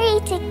 Glory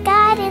to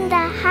God in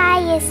the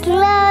highest.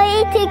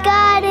 Glory to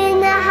God in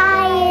the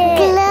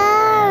highest.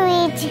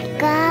 Glory to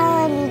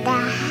God in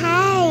the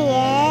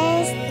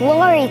highest.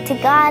 Glory to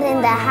God in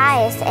the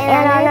highest.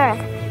 And on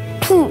earth,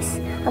 peace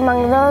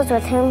among those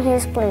with whom he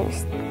is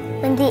pleased.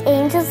 When the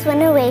angels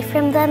went away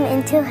from them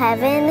into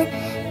heaven,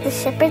 the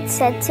shepherds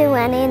said to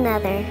one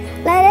another,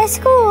 Let us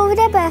go over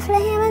to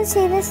Bethlehem and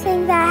see this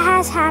thing that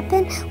has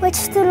happened,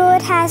 which the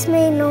Lord has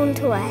made known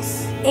to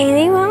us. And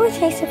they went with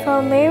haste to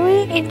follow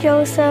Mary and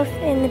Joseph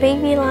and the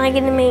baby lying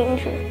in the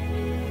manger.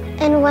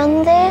 And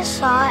when they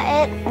saw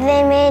it,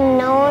 they made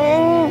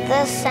known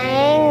the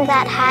saying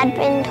that had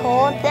been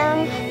told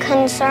them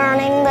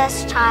concerning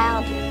this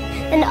child.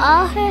 And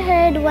all who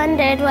heard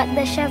wondered what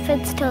the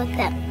shepherds told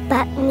them.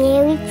 But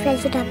Mary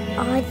treasured up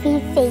all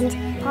these things,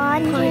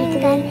 pondering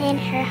them in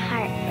her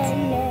heart.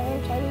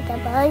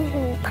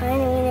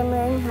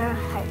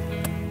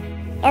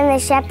 And the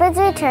shepherds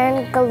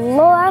returned,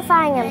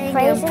 glorifying and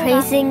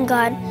praising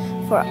God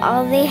for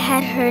all they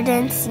had heard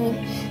and seen,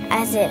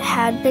 as it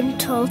had been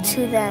told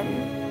to them.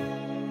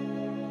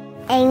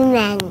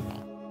 Amen.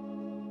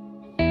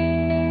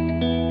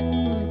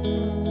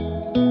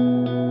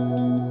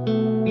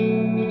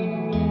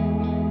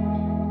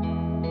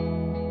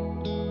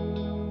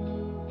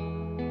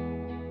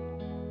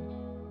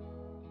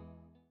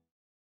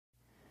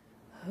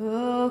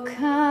 O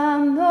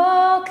come,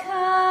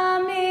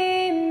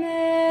 Emmanuel,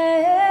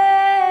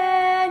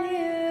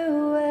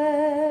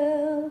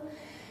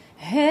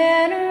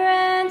 and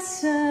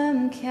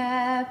ransom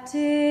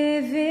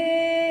captive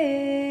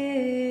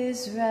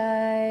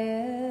Israel,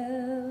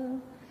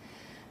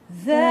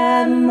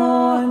 that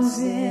mourns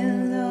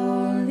in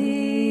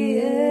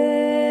lonely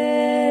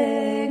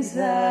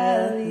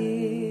exile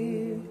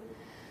here,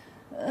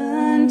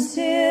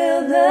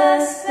 until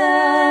the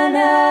Son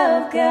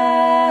of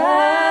God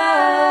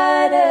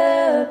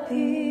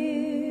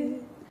appear.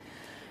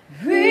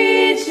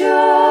 Rejoice,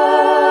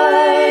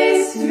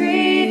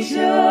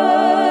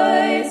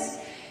 rejoice,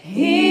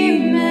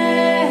 Emmanuel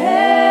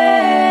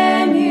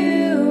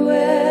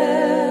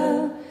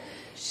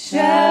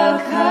shall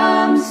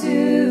come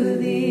to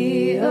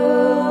thee,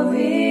 O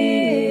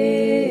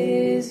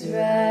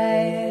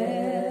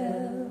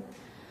Israel.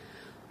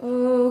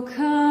 O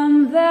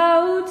come,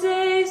 thou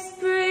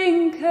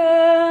dayspring,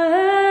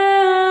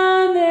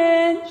 come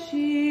and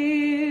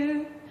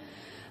cheer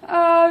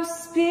our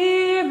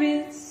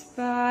spirits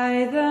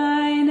by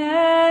thine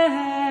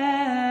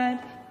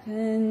advent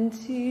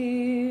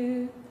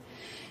here.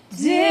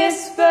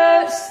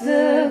 Disperse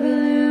the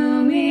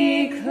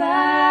gloomy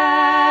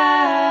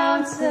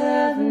clouds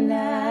of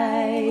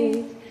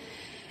night,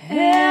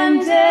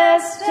 and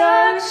as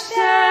dark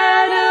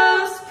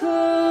shadows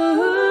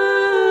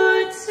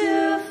put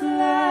to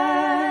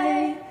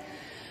flight.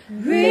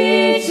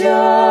 Rejoice,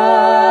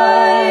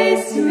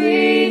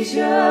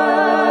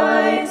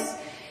 rejoice,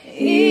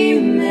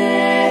 Emmanuel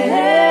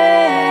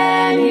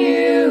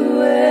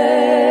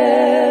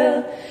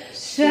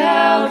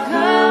shall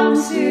come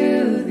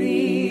to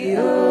thee,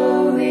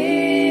 O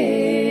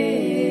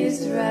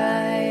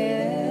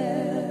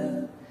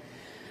Israel.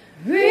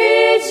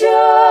 Rejoice,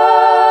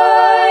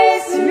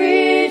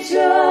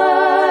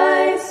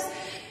 rejoice,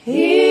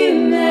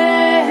 Emmanuel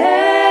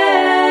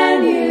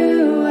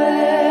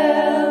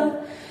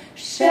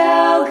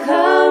shall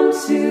come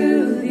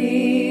to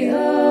thee,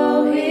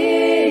 O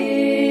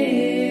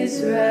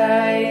Israel.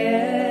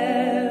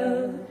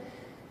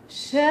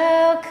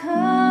 Shall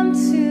come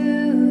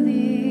to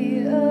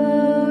thee,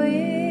 O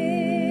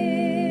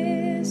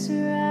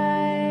Israel.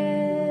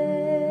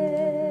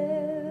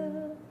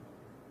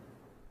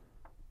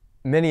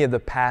 Many of the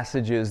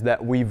passages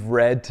that we've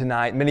read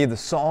tonight, many of the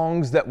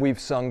songs that we've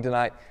sung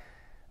tonight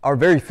are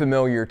very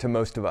familiar to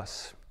most of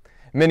us.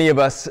 Many of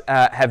us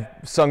have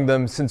sung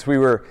them since we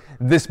were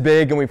this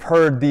big, and we've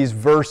heard these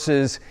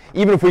verses.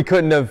 Even if we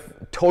couldn't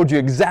have told you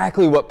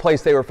exactly what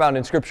place they were found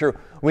in Scripture,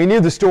 we knew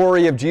the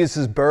story of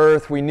Jesus'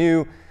 birth. We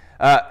knew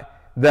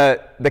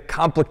the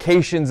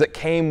complications that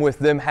came with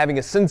them having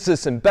a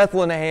census in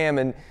Bethlehem,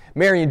 and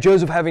Mary and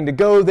Joseph having to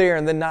go there,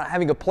 and then not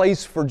having a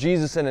place for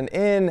Jesus in an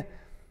inn.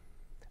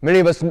 Many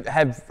of us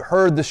have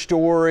heard the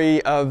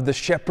story of the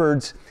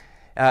shepherds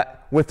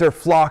with their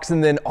flocks,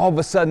 and then all of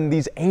a sudden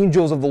these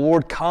angels of the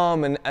Lord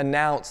come and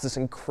announce this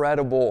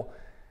incredible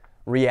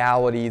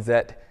reality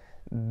that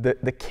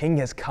the King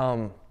has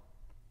come.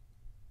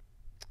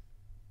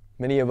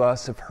 Many of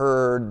us have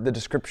heard the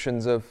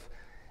descriptions of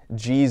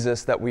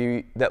Jesus that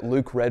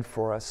Luke read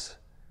for us.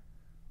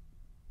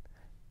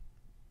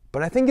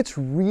 But I think it's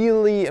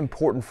really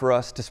important for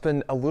us to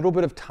spend a little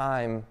bit of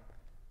time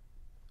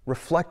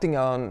reflecting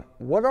on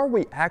what are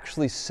we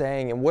actually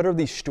saying and what are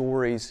these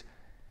stories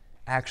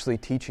actually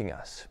teaching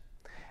us.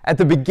 At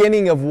the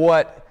beginning of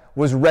what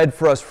was read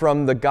for us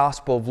from the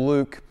Gospel of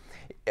Luke,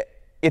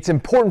 it's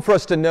important for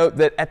us to note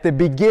that at the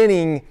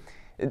beginning,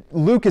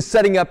 Luke is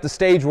setting up the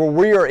stage where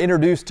we are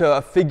introduced to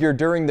a figure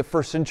during the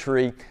first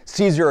century,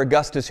 Caesar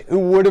Augustus, who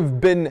would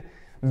have been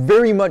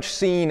very much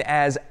seen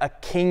as a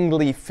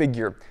kingly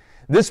figure.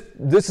 This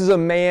is a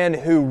man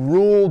who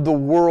ruled the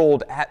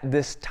world at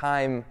this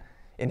time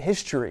in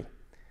history.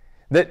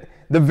 That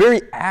the very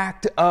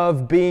act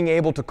of being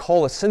able to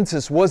call a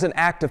census was an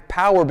act of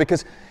power,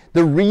 because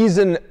the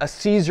reason a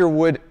Caesar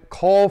would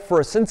call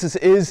for a census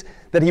is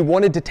that he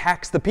wanted to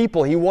tax the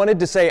people. He wanted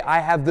to say, I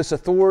have this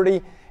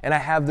authority and I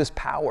have this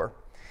power.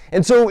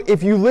 And so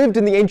if you lived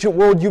in the ancient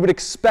world, you would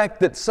expect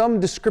that some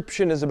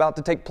description is about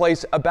to take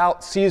place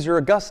about Caesar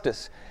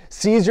Augustus.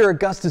 Caesar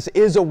Augustus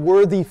is a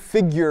worthy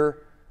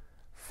figure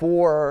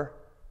for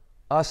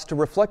us to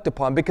reflect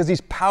upon because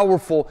he's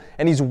powerful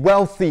and he's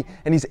wealthy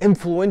and he's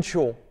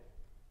influential.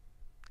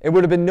 It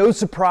would have been no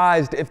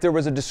surprise if there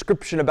was a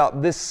description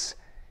about this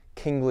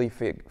kingly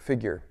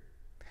figure.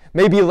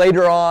 Maybe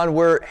later on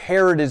where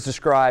Herod is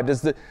described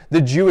as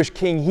the Jewish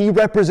king, he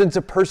represents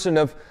a person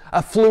of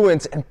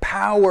affluence and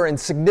power and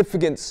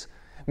significance.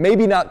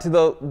 Maybe not to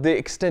the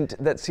extent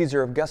that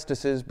Caesar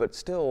Augustus is, but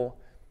still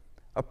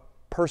a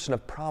person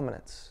of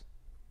prominence.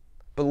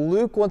 But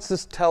Luke wants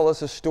to tell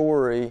us a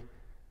story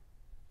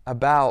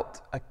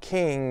about a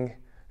king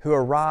who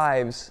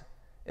arrives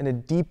in a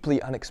deeply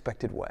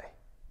unexpected way.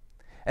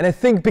 And I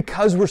think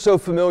because we're so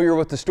familiar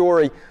with the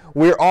story,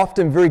 we're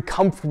often very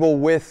comfortable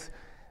with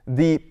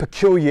the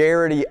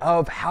peculiarity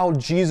of how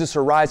Jesus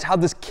arrives, how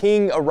this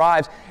king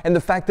arrives, and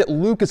the fact that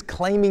Luke is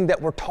claiming that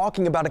we're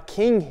talking about a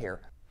king here.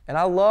 And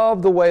I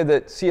love the way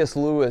that C.S.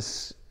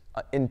 Lewis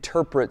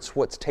interprets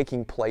what's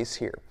taking place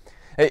here.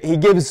 He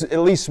gives at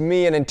least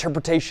me an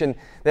interpretation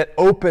that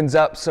opens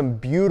up some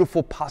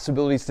beautiful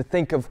possibilities to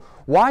think of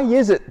why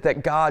is it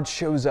that God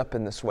shows up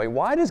in this way?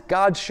 Why does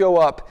God show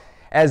up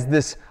as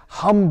this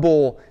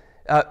humble,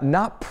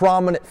 not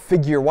prominent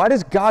figure? Why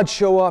does God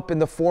show up in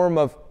the form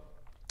of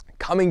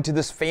coming to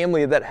this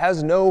family that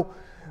has no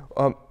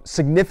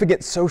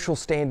significant social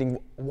standing?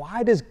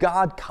 Why does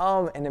God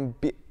come and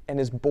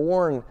is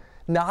born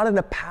not in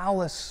a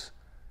palace,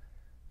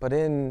 but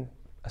in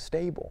a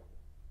stable?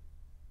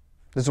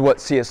 This is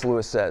what C.S.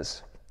 Lewis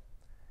says.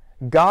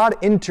 God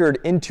entered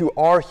into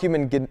our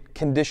human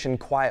condition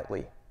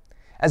quietly,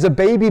 as a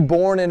baby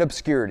born in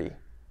obscurity,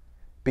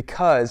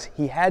 because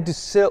he had to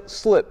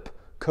slip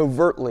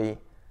covertly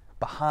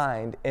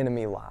behind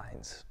enemy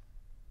lines.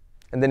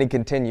 And then he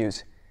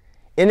continues,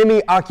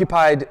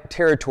 enemy-occupied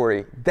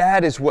territory,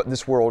 that is what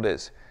this world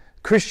is.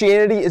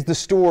 Christianity is the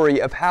story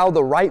of how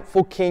the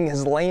rightful king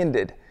has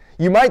landed.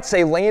 You might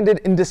say landed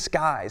in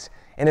disguise,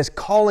 and is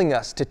calling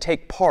us to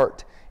take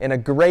part in a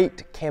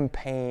great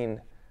campaign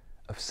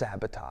of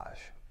sabotage.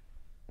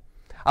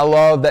 I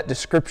love that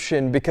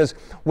description because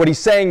what he's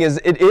saying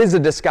is it is a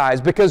disguise,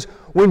 because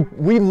when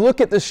we look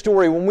at this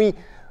story,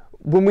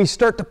 when we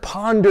start to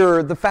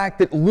ponder the fact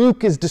that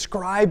Luke is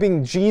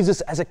describing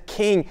Jesus as a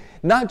king,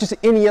 not just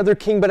any other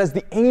king, but as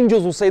the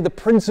angels will say, the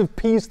Prince of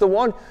Peace, the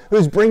one who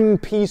is bringing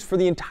peace for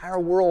the entire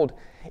world,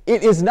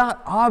 it is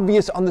not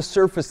obvious on the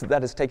surface that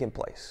that has taken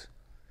place.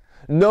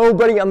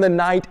 Nobody on the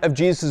night of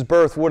Jesus'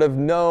 birth would have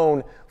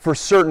known for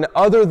certain,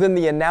 other than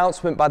the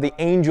announcement by the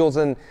angels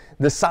and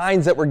the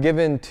signs that were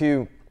given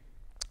to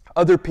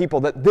other people,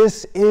 that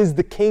this is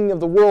the King of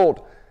the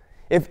world.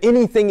 If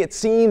anything, it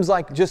seems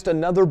like just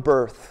another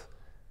birth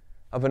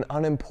of an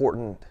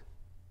unimportant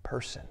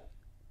person.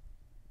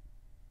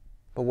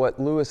 But what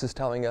Lewis is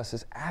telling us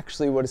is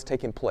actually what has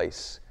taken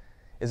place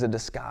is a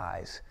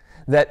disguise.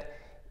 That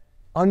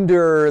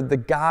under the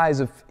guise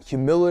of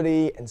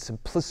humility and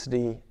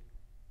simplicity,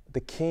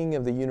 the King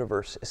of the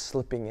universe is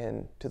slipping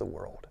into the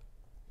world.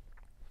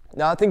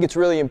 Now, I think it's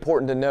really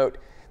important to note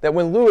that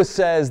when Lewis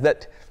says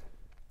that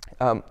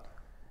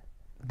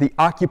the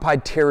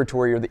occupied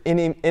territory or the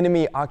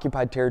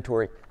enemy-occupied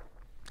territory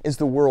is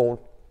the world,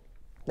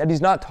 that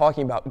he's not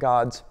talking about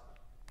God's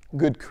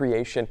good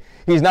creation.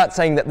 He's not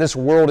saying that this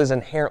world is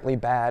inherently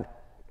bad.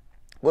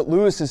 What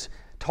Lewis is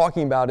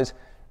talking about is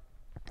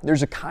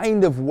there's a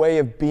kind of way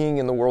of being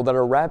in the world that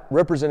are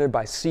represented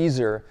by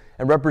Caesar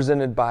and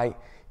represented by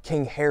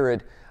King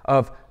Herod,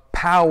 of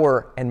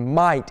power and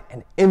might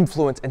and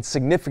influence and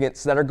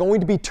significance that are going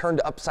to be turned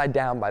upside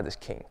down by this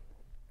king.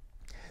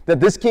 That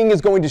this king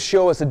is going to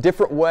show us a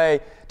different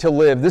way to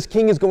live. This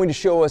king is going to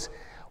show us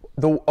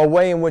a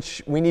way in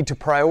which we need to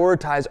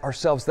prioritize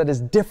ourselves that is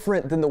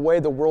different than the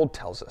way the world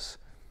tells us.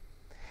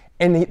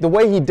 And the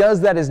way he does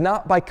that is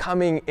not by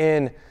coming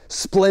in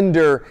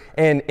splendor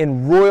and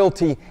in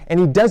royalty, and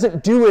he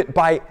doesn't do it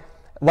by,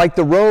 like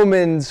the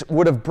Romans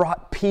would have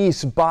brought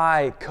peace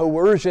by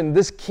coercion.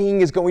 This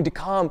king is going to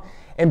come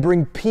and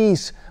bring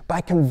peace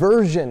by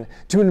conversion,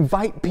 to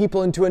invite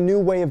people into a new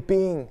way of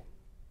being.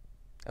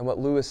 And what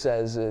Lewis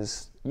says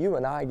is, you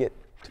and I get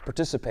to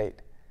participate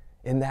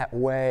in that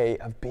way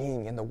of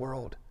being in the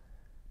world.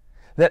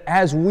 That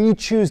as we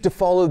choose to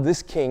follow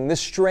this king,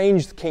 this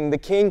strange king, the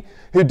king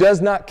who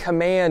does not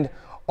command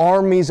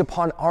armies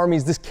upon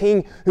armies, this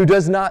king who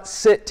does not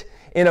sit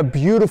in a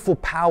beautiful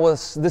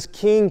palace, this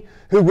king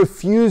who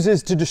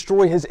refuses to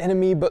destroy his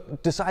enemy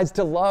but decides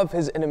to love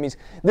his enemies,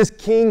 this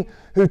king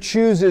who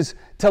chooses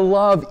to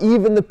love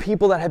even the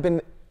people that have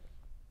been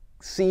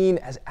seen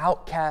as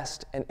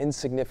outcast and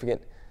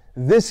insignificant,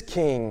 this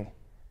king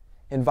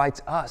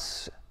invites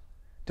us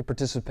to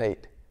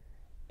participate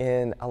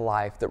in a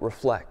life that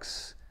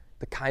reflects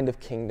the kind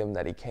of kingdom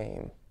that he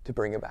came to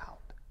bring about.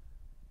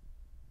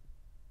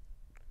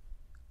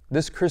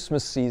 This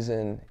Christmas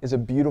season is a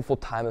beautiful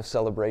time of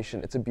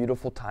celebration. It's a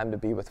beautiful time to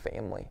be with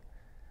family.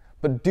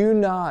 But do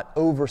not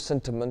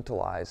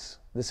over-sentimentalize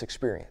this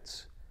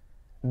experience.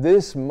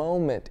 This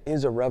moment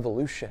is a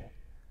revolution.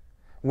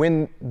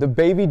 When the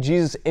baby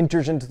Jesus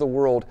enters into the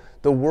world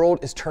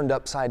is turned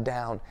upside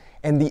down.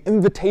 And the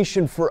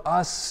invitation for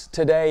us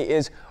today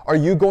is, are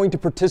you going to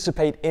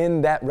participate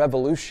in that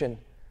revolution?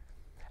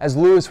 As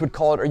Lewis would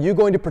call it, are you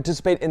going to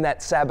participate in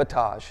that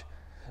sabotage?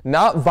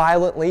 Not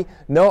violently,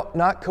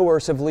 not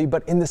coercively,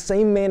 but in the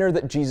same manner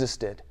that Jesus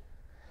did.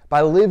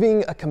 By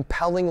living a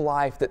compelling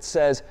life that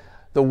says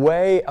the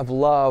way of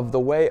love, the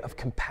way of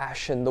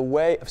compassion, the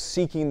way of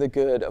seeking the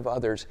good of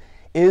others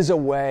is a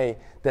way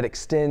that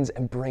extends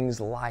and brings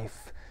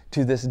life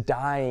to this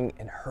dying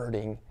and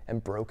hurting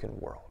and broken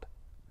world.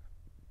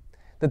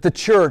 That the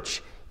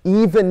church,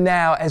 even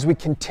now as we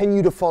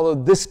continue to follow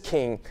this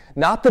king,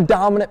 not the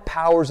dominant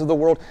powers of the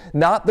world,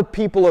 not the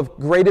people of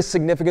greatest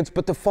significance,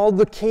 but to follow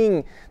the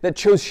king that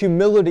chose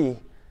humility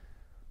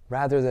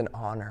rather than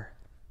honor,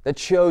 that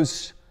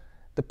chose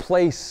the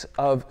place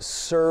of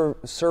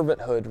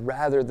servanthood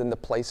rather than the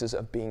places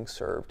of being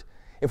served.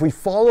 If we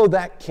follow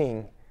that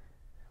king,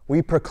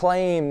 we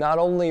proclaim not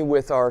only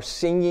with our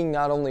singing,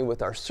 not only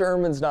with our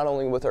sermons, not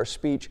only with our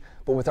speech,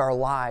 but with our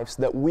lives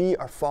that we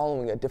are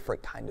following a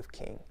different kind of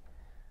king.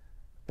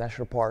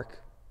 National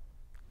Park,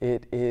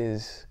 it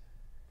is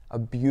a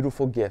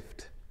beautiful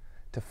gift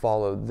to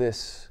follow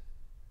this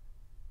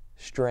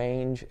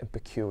strange and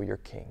peculiar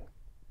king.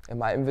 And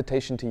my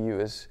invitation to you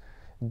is,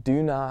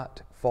 do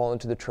not fall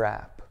into the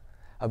trap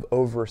of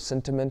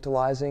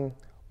over-sentimentalizing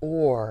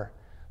or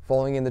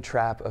falling in the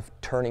trap of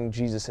turning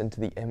Jesus into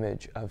the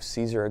image of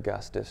Caesar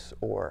Augustus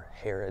or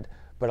Herod,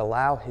 but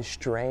allow his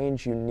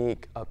strange,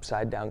 unique,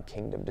 upside-down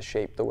kingdom to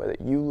shape the way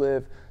that you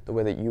live, the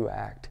way that you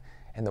act,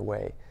 and the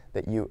way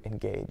that you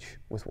engage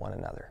with one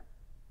another.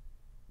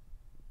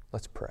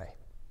 Let's pray.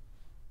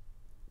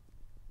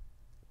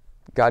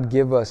 God,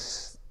 give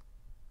us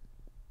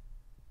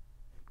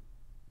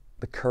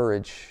the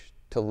courage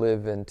to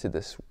live into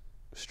this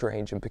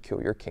strange and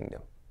peculiar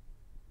kingdom.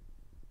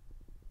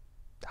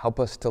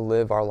 Help us to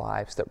live our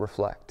lives that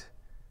reflect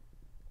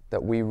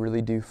that we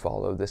really do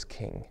follow this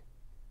king.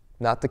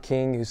 Not the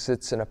king who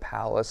sits in a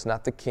palace,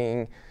 not the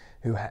king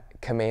who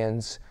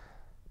commands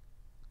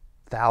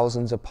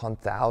thousands upon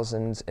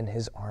thousands in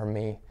his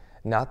army,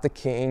 not the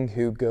king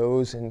who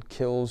goes and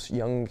kills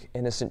young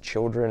innocent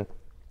children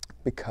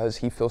because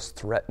he feels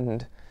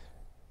threatened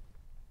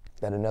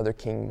that another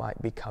king might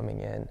be coming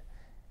in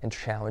and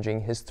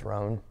challenging his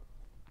throne.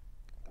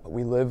 But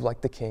we live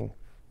like the king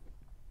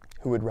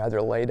who would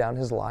rather lay down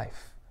his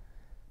life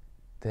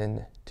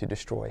than to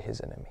destroy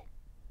his enemy.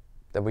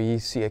 That we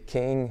see a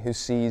king who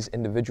sees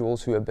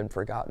individuals who have been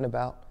forgotten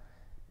about,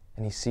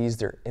 and he sees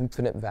their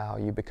infinite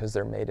value because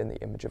they're made in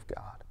the image of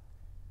God,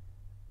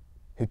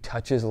 who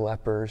touches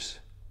lepers,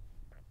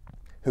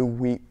 who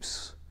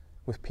weeps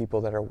with people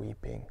that are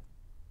weeping.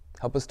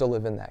 Help us to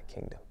live in that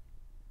kingdom.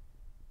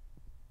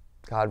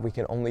 God, we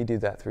can only do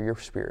that through your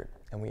Spirit,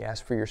 and we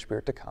ask for your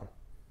Spirit to come.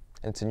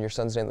 And it's in your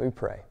Son's name that we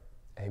pray.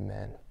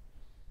 Amen.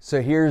 So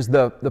here's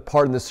the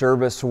part of the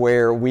service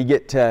where we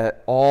get to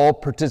all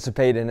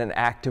participate in an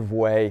active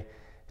way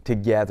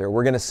together.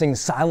 We're going to sing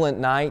Silent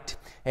Night,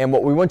 and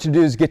what we want you to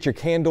do is get your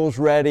candles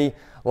ready,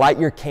 light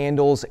your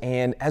candles,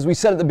 and as we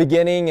said at the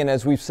beginning, and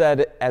as we've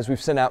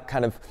sent out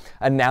kind of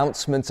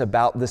announcements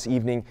about this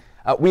evening,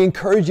 we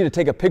encourage you to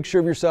take a picture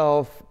of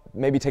yourself,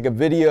 maybe take a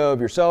video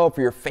of yourself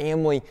or your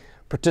family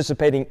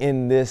participating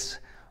in this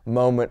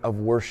moment of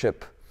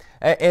worship.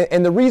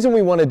 And the reason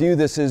we want to do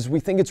this is we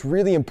think it's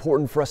really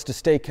important for us to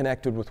stay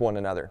connected with one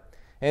another.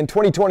 And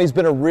 2020 has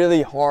been a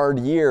really hard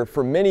year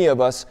for many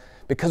of us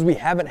because we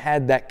haven't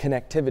had that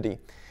connectivity.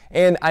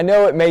 And I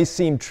know it may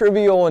seem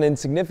trivial and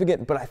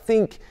insignificant, but I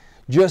think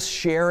just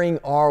sharing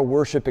our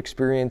worship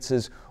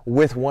experiences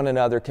with one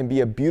another can be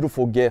a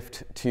beautiful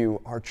gift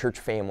to our church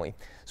family.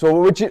 So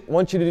what we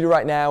want you to do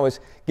right now is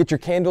get your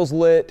candles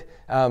lit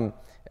and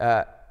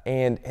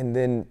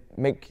then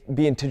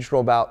be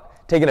intentional about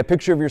taking a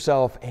picture of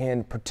yourself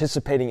and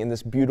participating in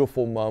this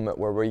beautiful moment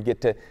where we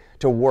get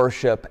to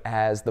worship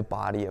as the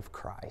body of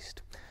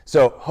Christ.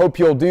 So hope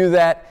you'll do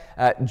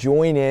that.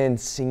 Join in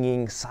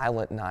singing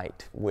Silent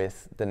Night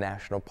with the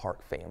National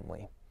Park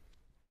family.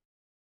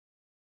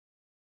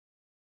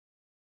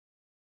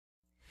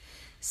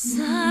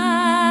 Silent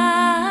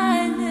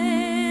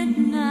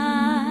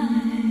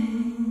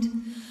night,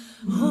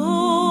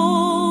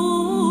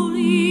 holy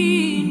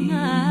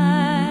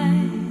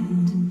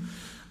night,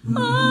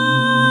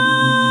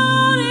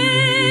 all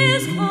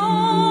is calm,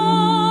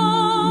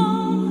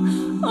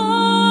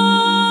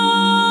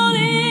 all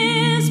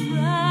is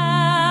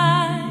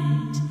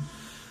bright,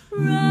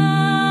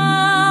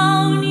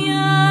 round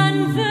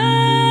yon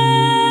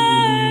virgin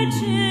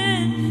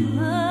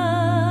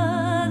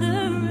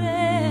mother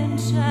and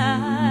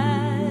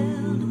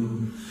child,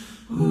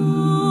 holy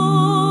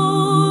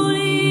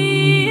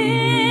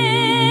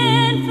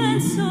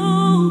infant,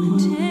 so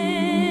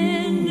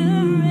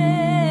tender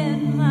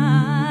and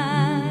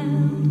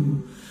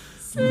mild,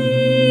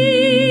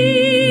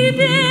 sleep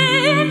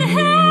in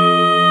heavenly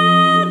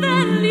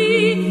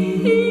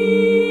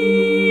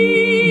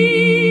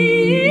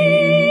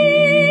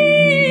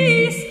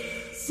peace,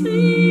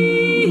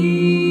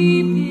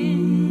 sleep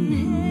in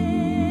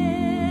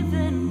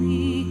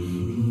heavenly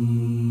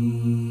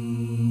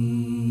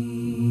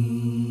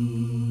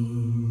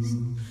peace.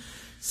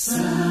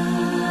 Silent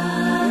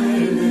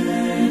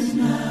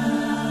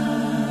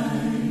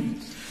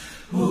night,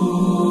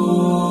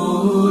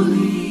 holy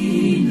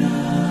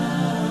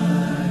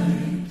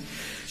night,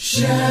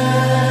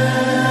 shepherds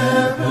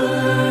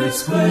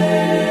quake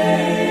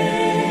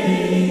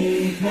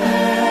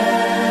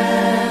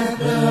at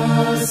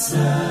the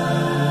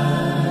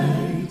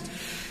sight,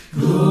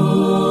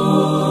 glory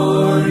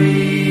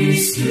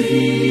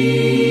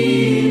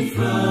stream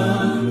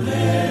from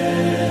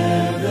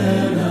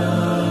heaven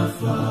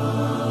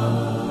afar,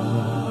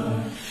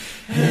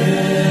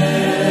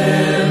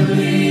 heavenly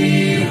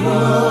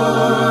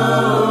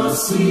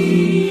hosts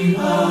sing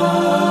hallelujah.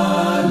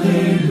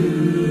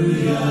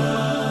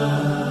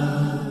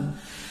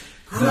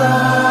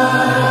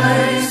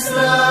 Christ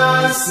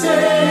the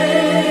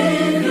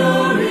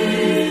Savior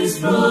is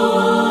born.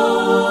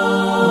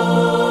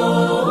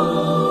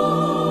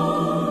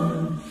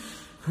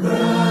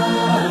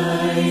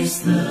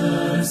 Christ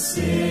the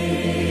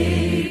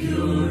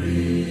Savior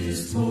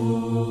is born.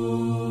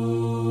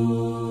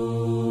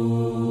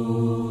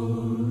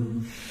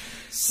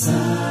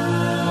 Silent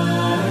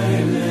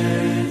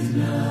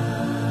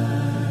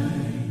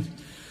night,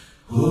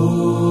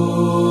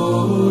 holy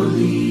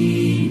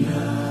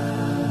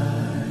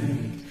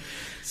night,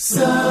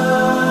 Son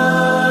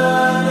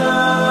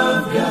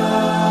of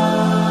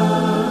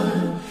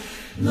God,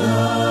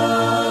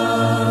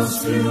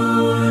 love's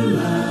pure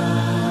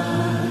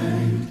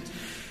light,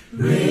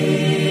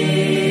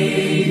 radiant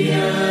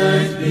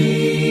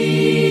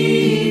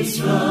beams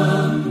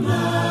from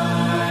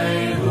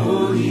thy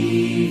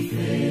holy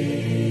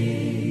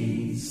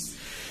face,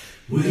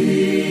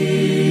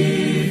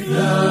 with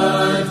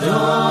the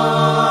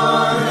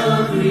dawn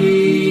of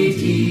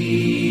redeeming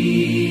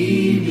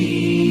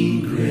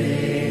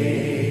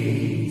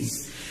grace.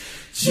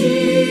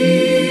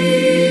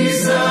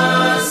 Jesus,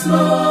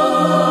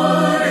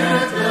 Lord,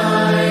 at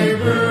thy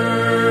birth.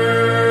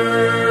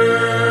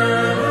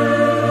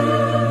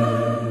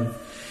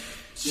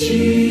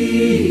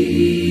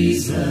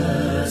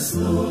 Jesus,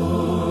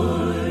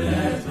 Lord,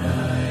 at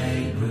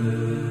thy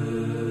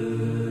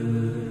birth.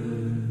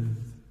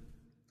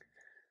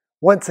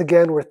 Once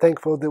again, we're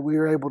thankful that we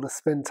were able to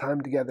spend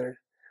time together.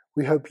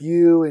 We hope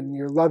you and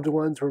your loved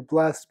ones were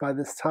blessed by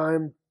this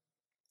time,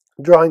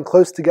 drawing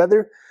close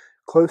together,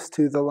 close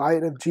to the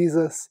light of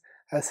Jesus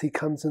as he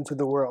comes into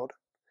the world.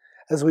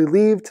 As we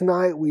leave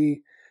tonight,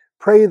 we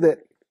pray that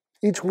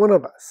each one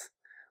of us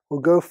will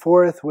go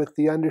forth with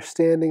the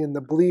understanding and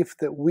the belief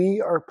that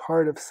we are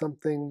part of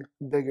something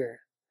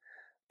bigger,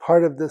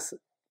 part of this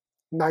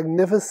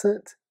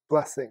magnificent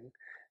blessing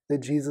that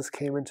Jesus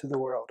came into the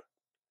world.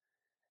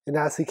 And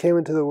as he came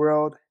into the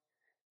world,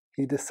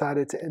 he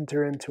decided to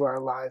enter into our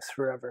lives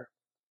forever.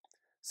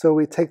 So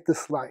we take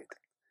this light,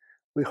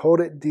 we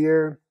hold it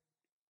dear,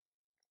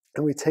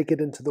 and we take it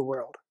into the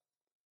world.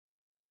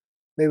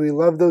 May we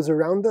love those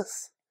around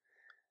us.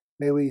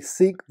 May we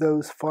seek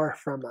those far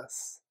from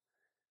us.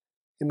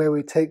 And may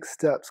we take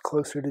steps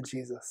closer to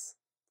Jesus.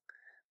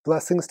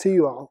 Blessings to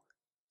you all,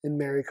 and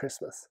Merry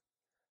Christmas.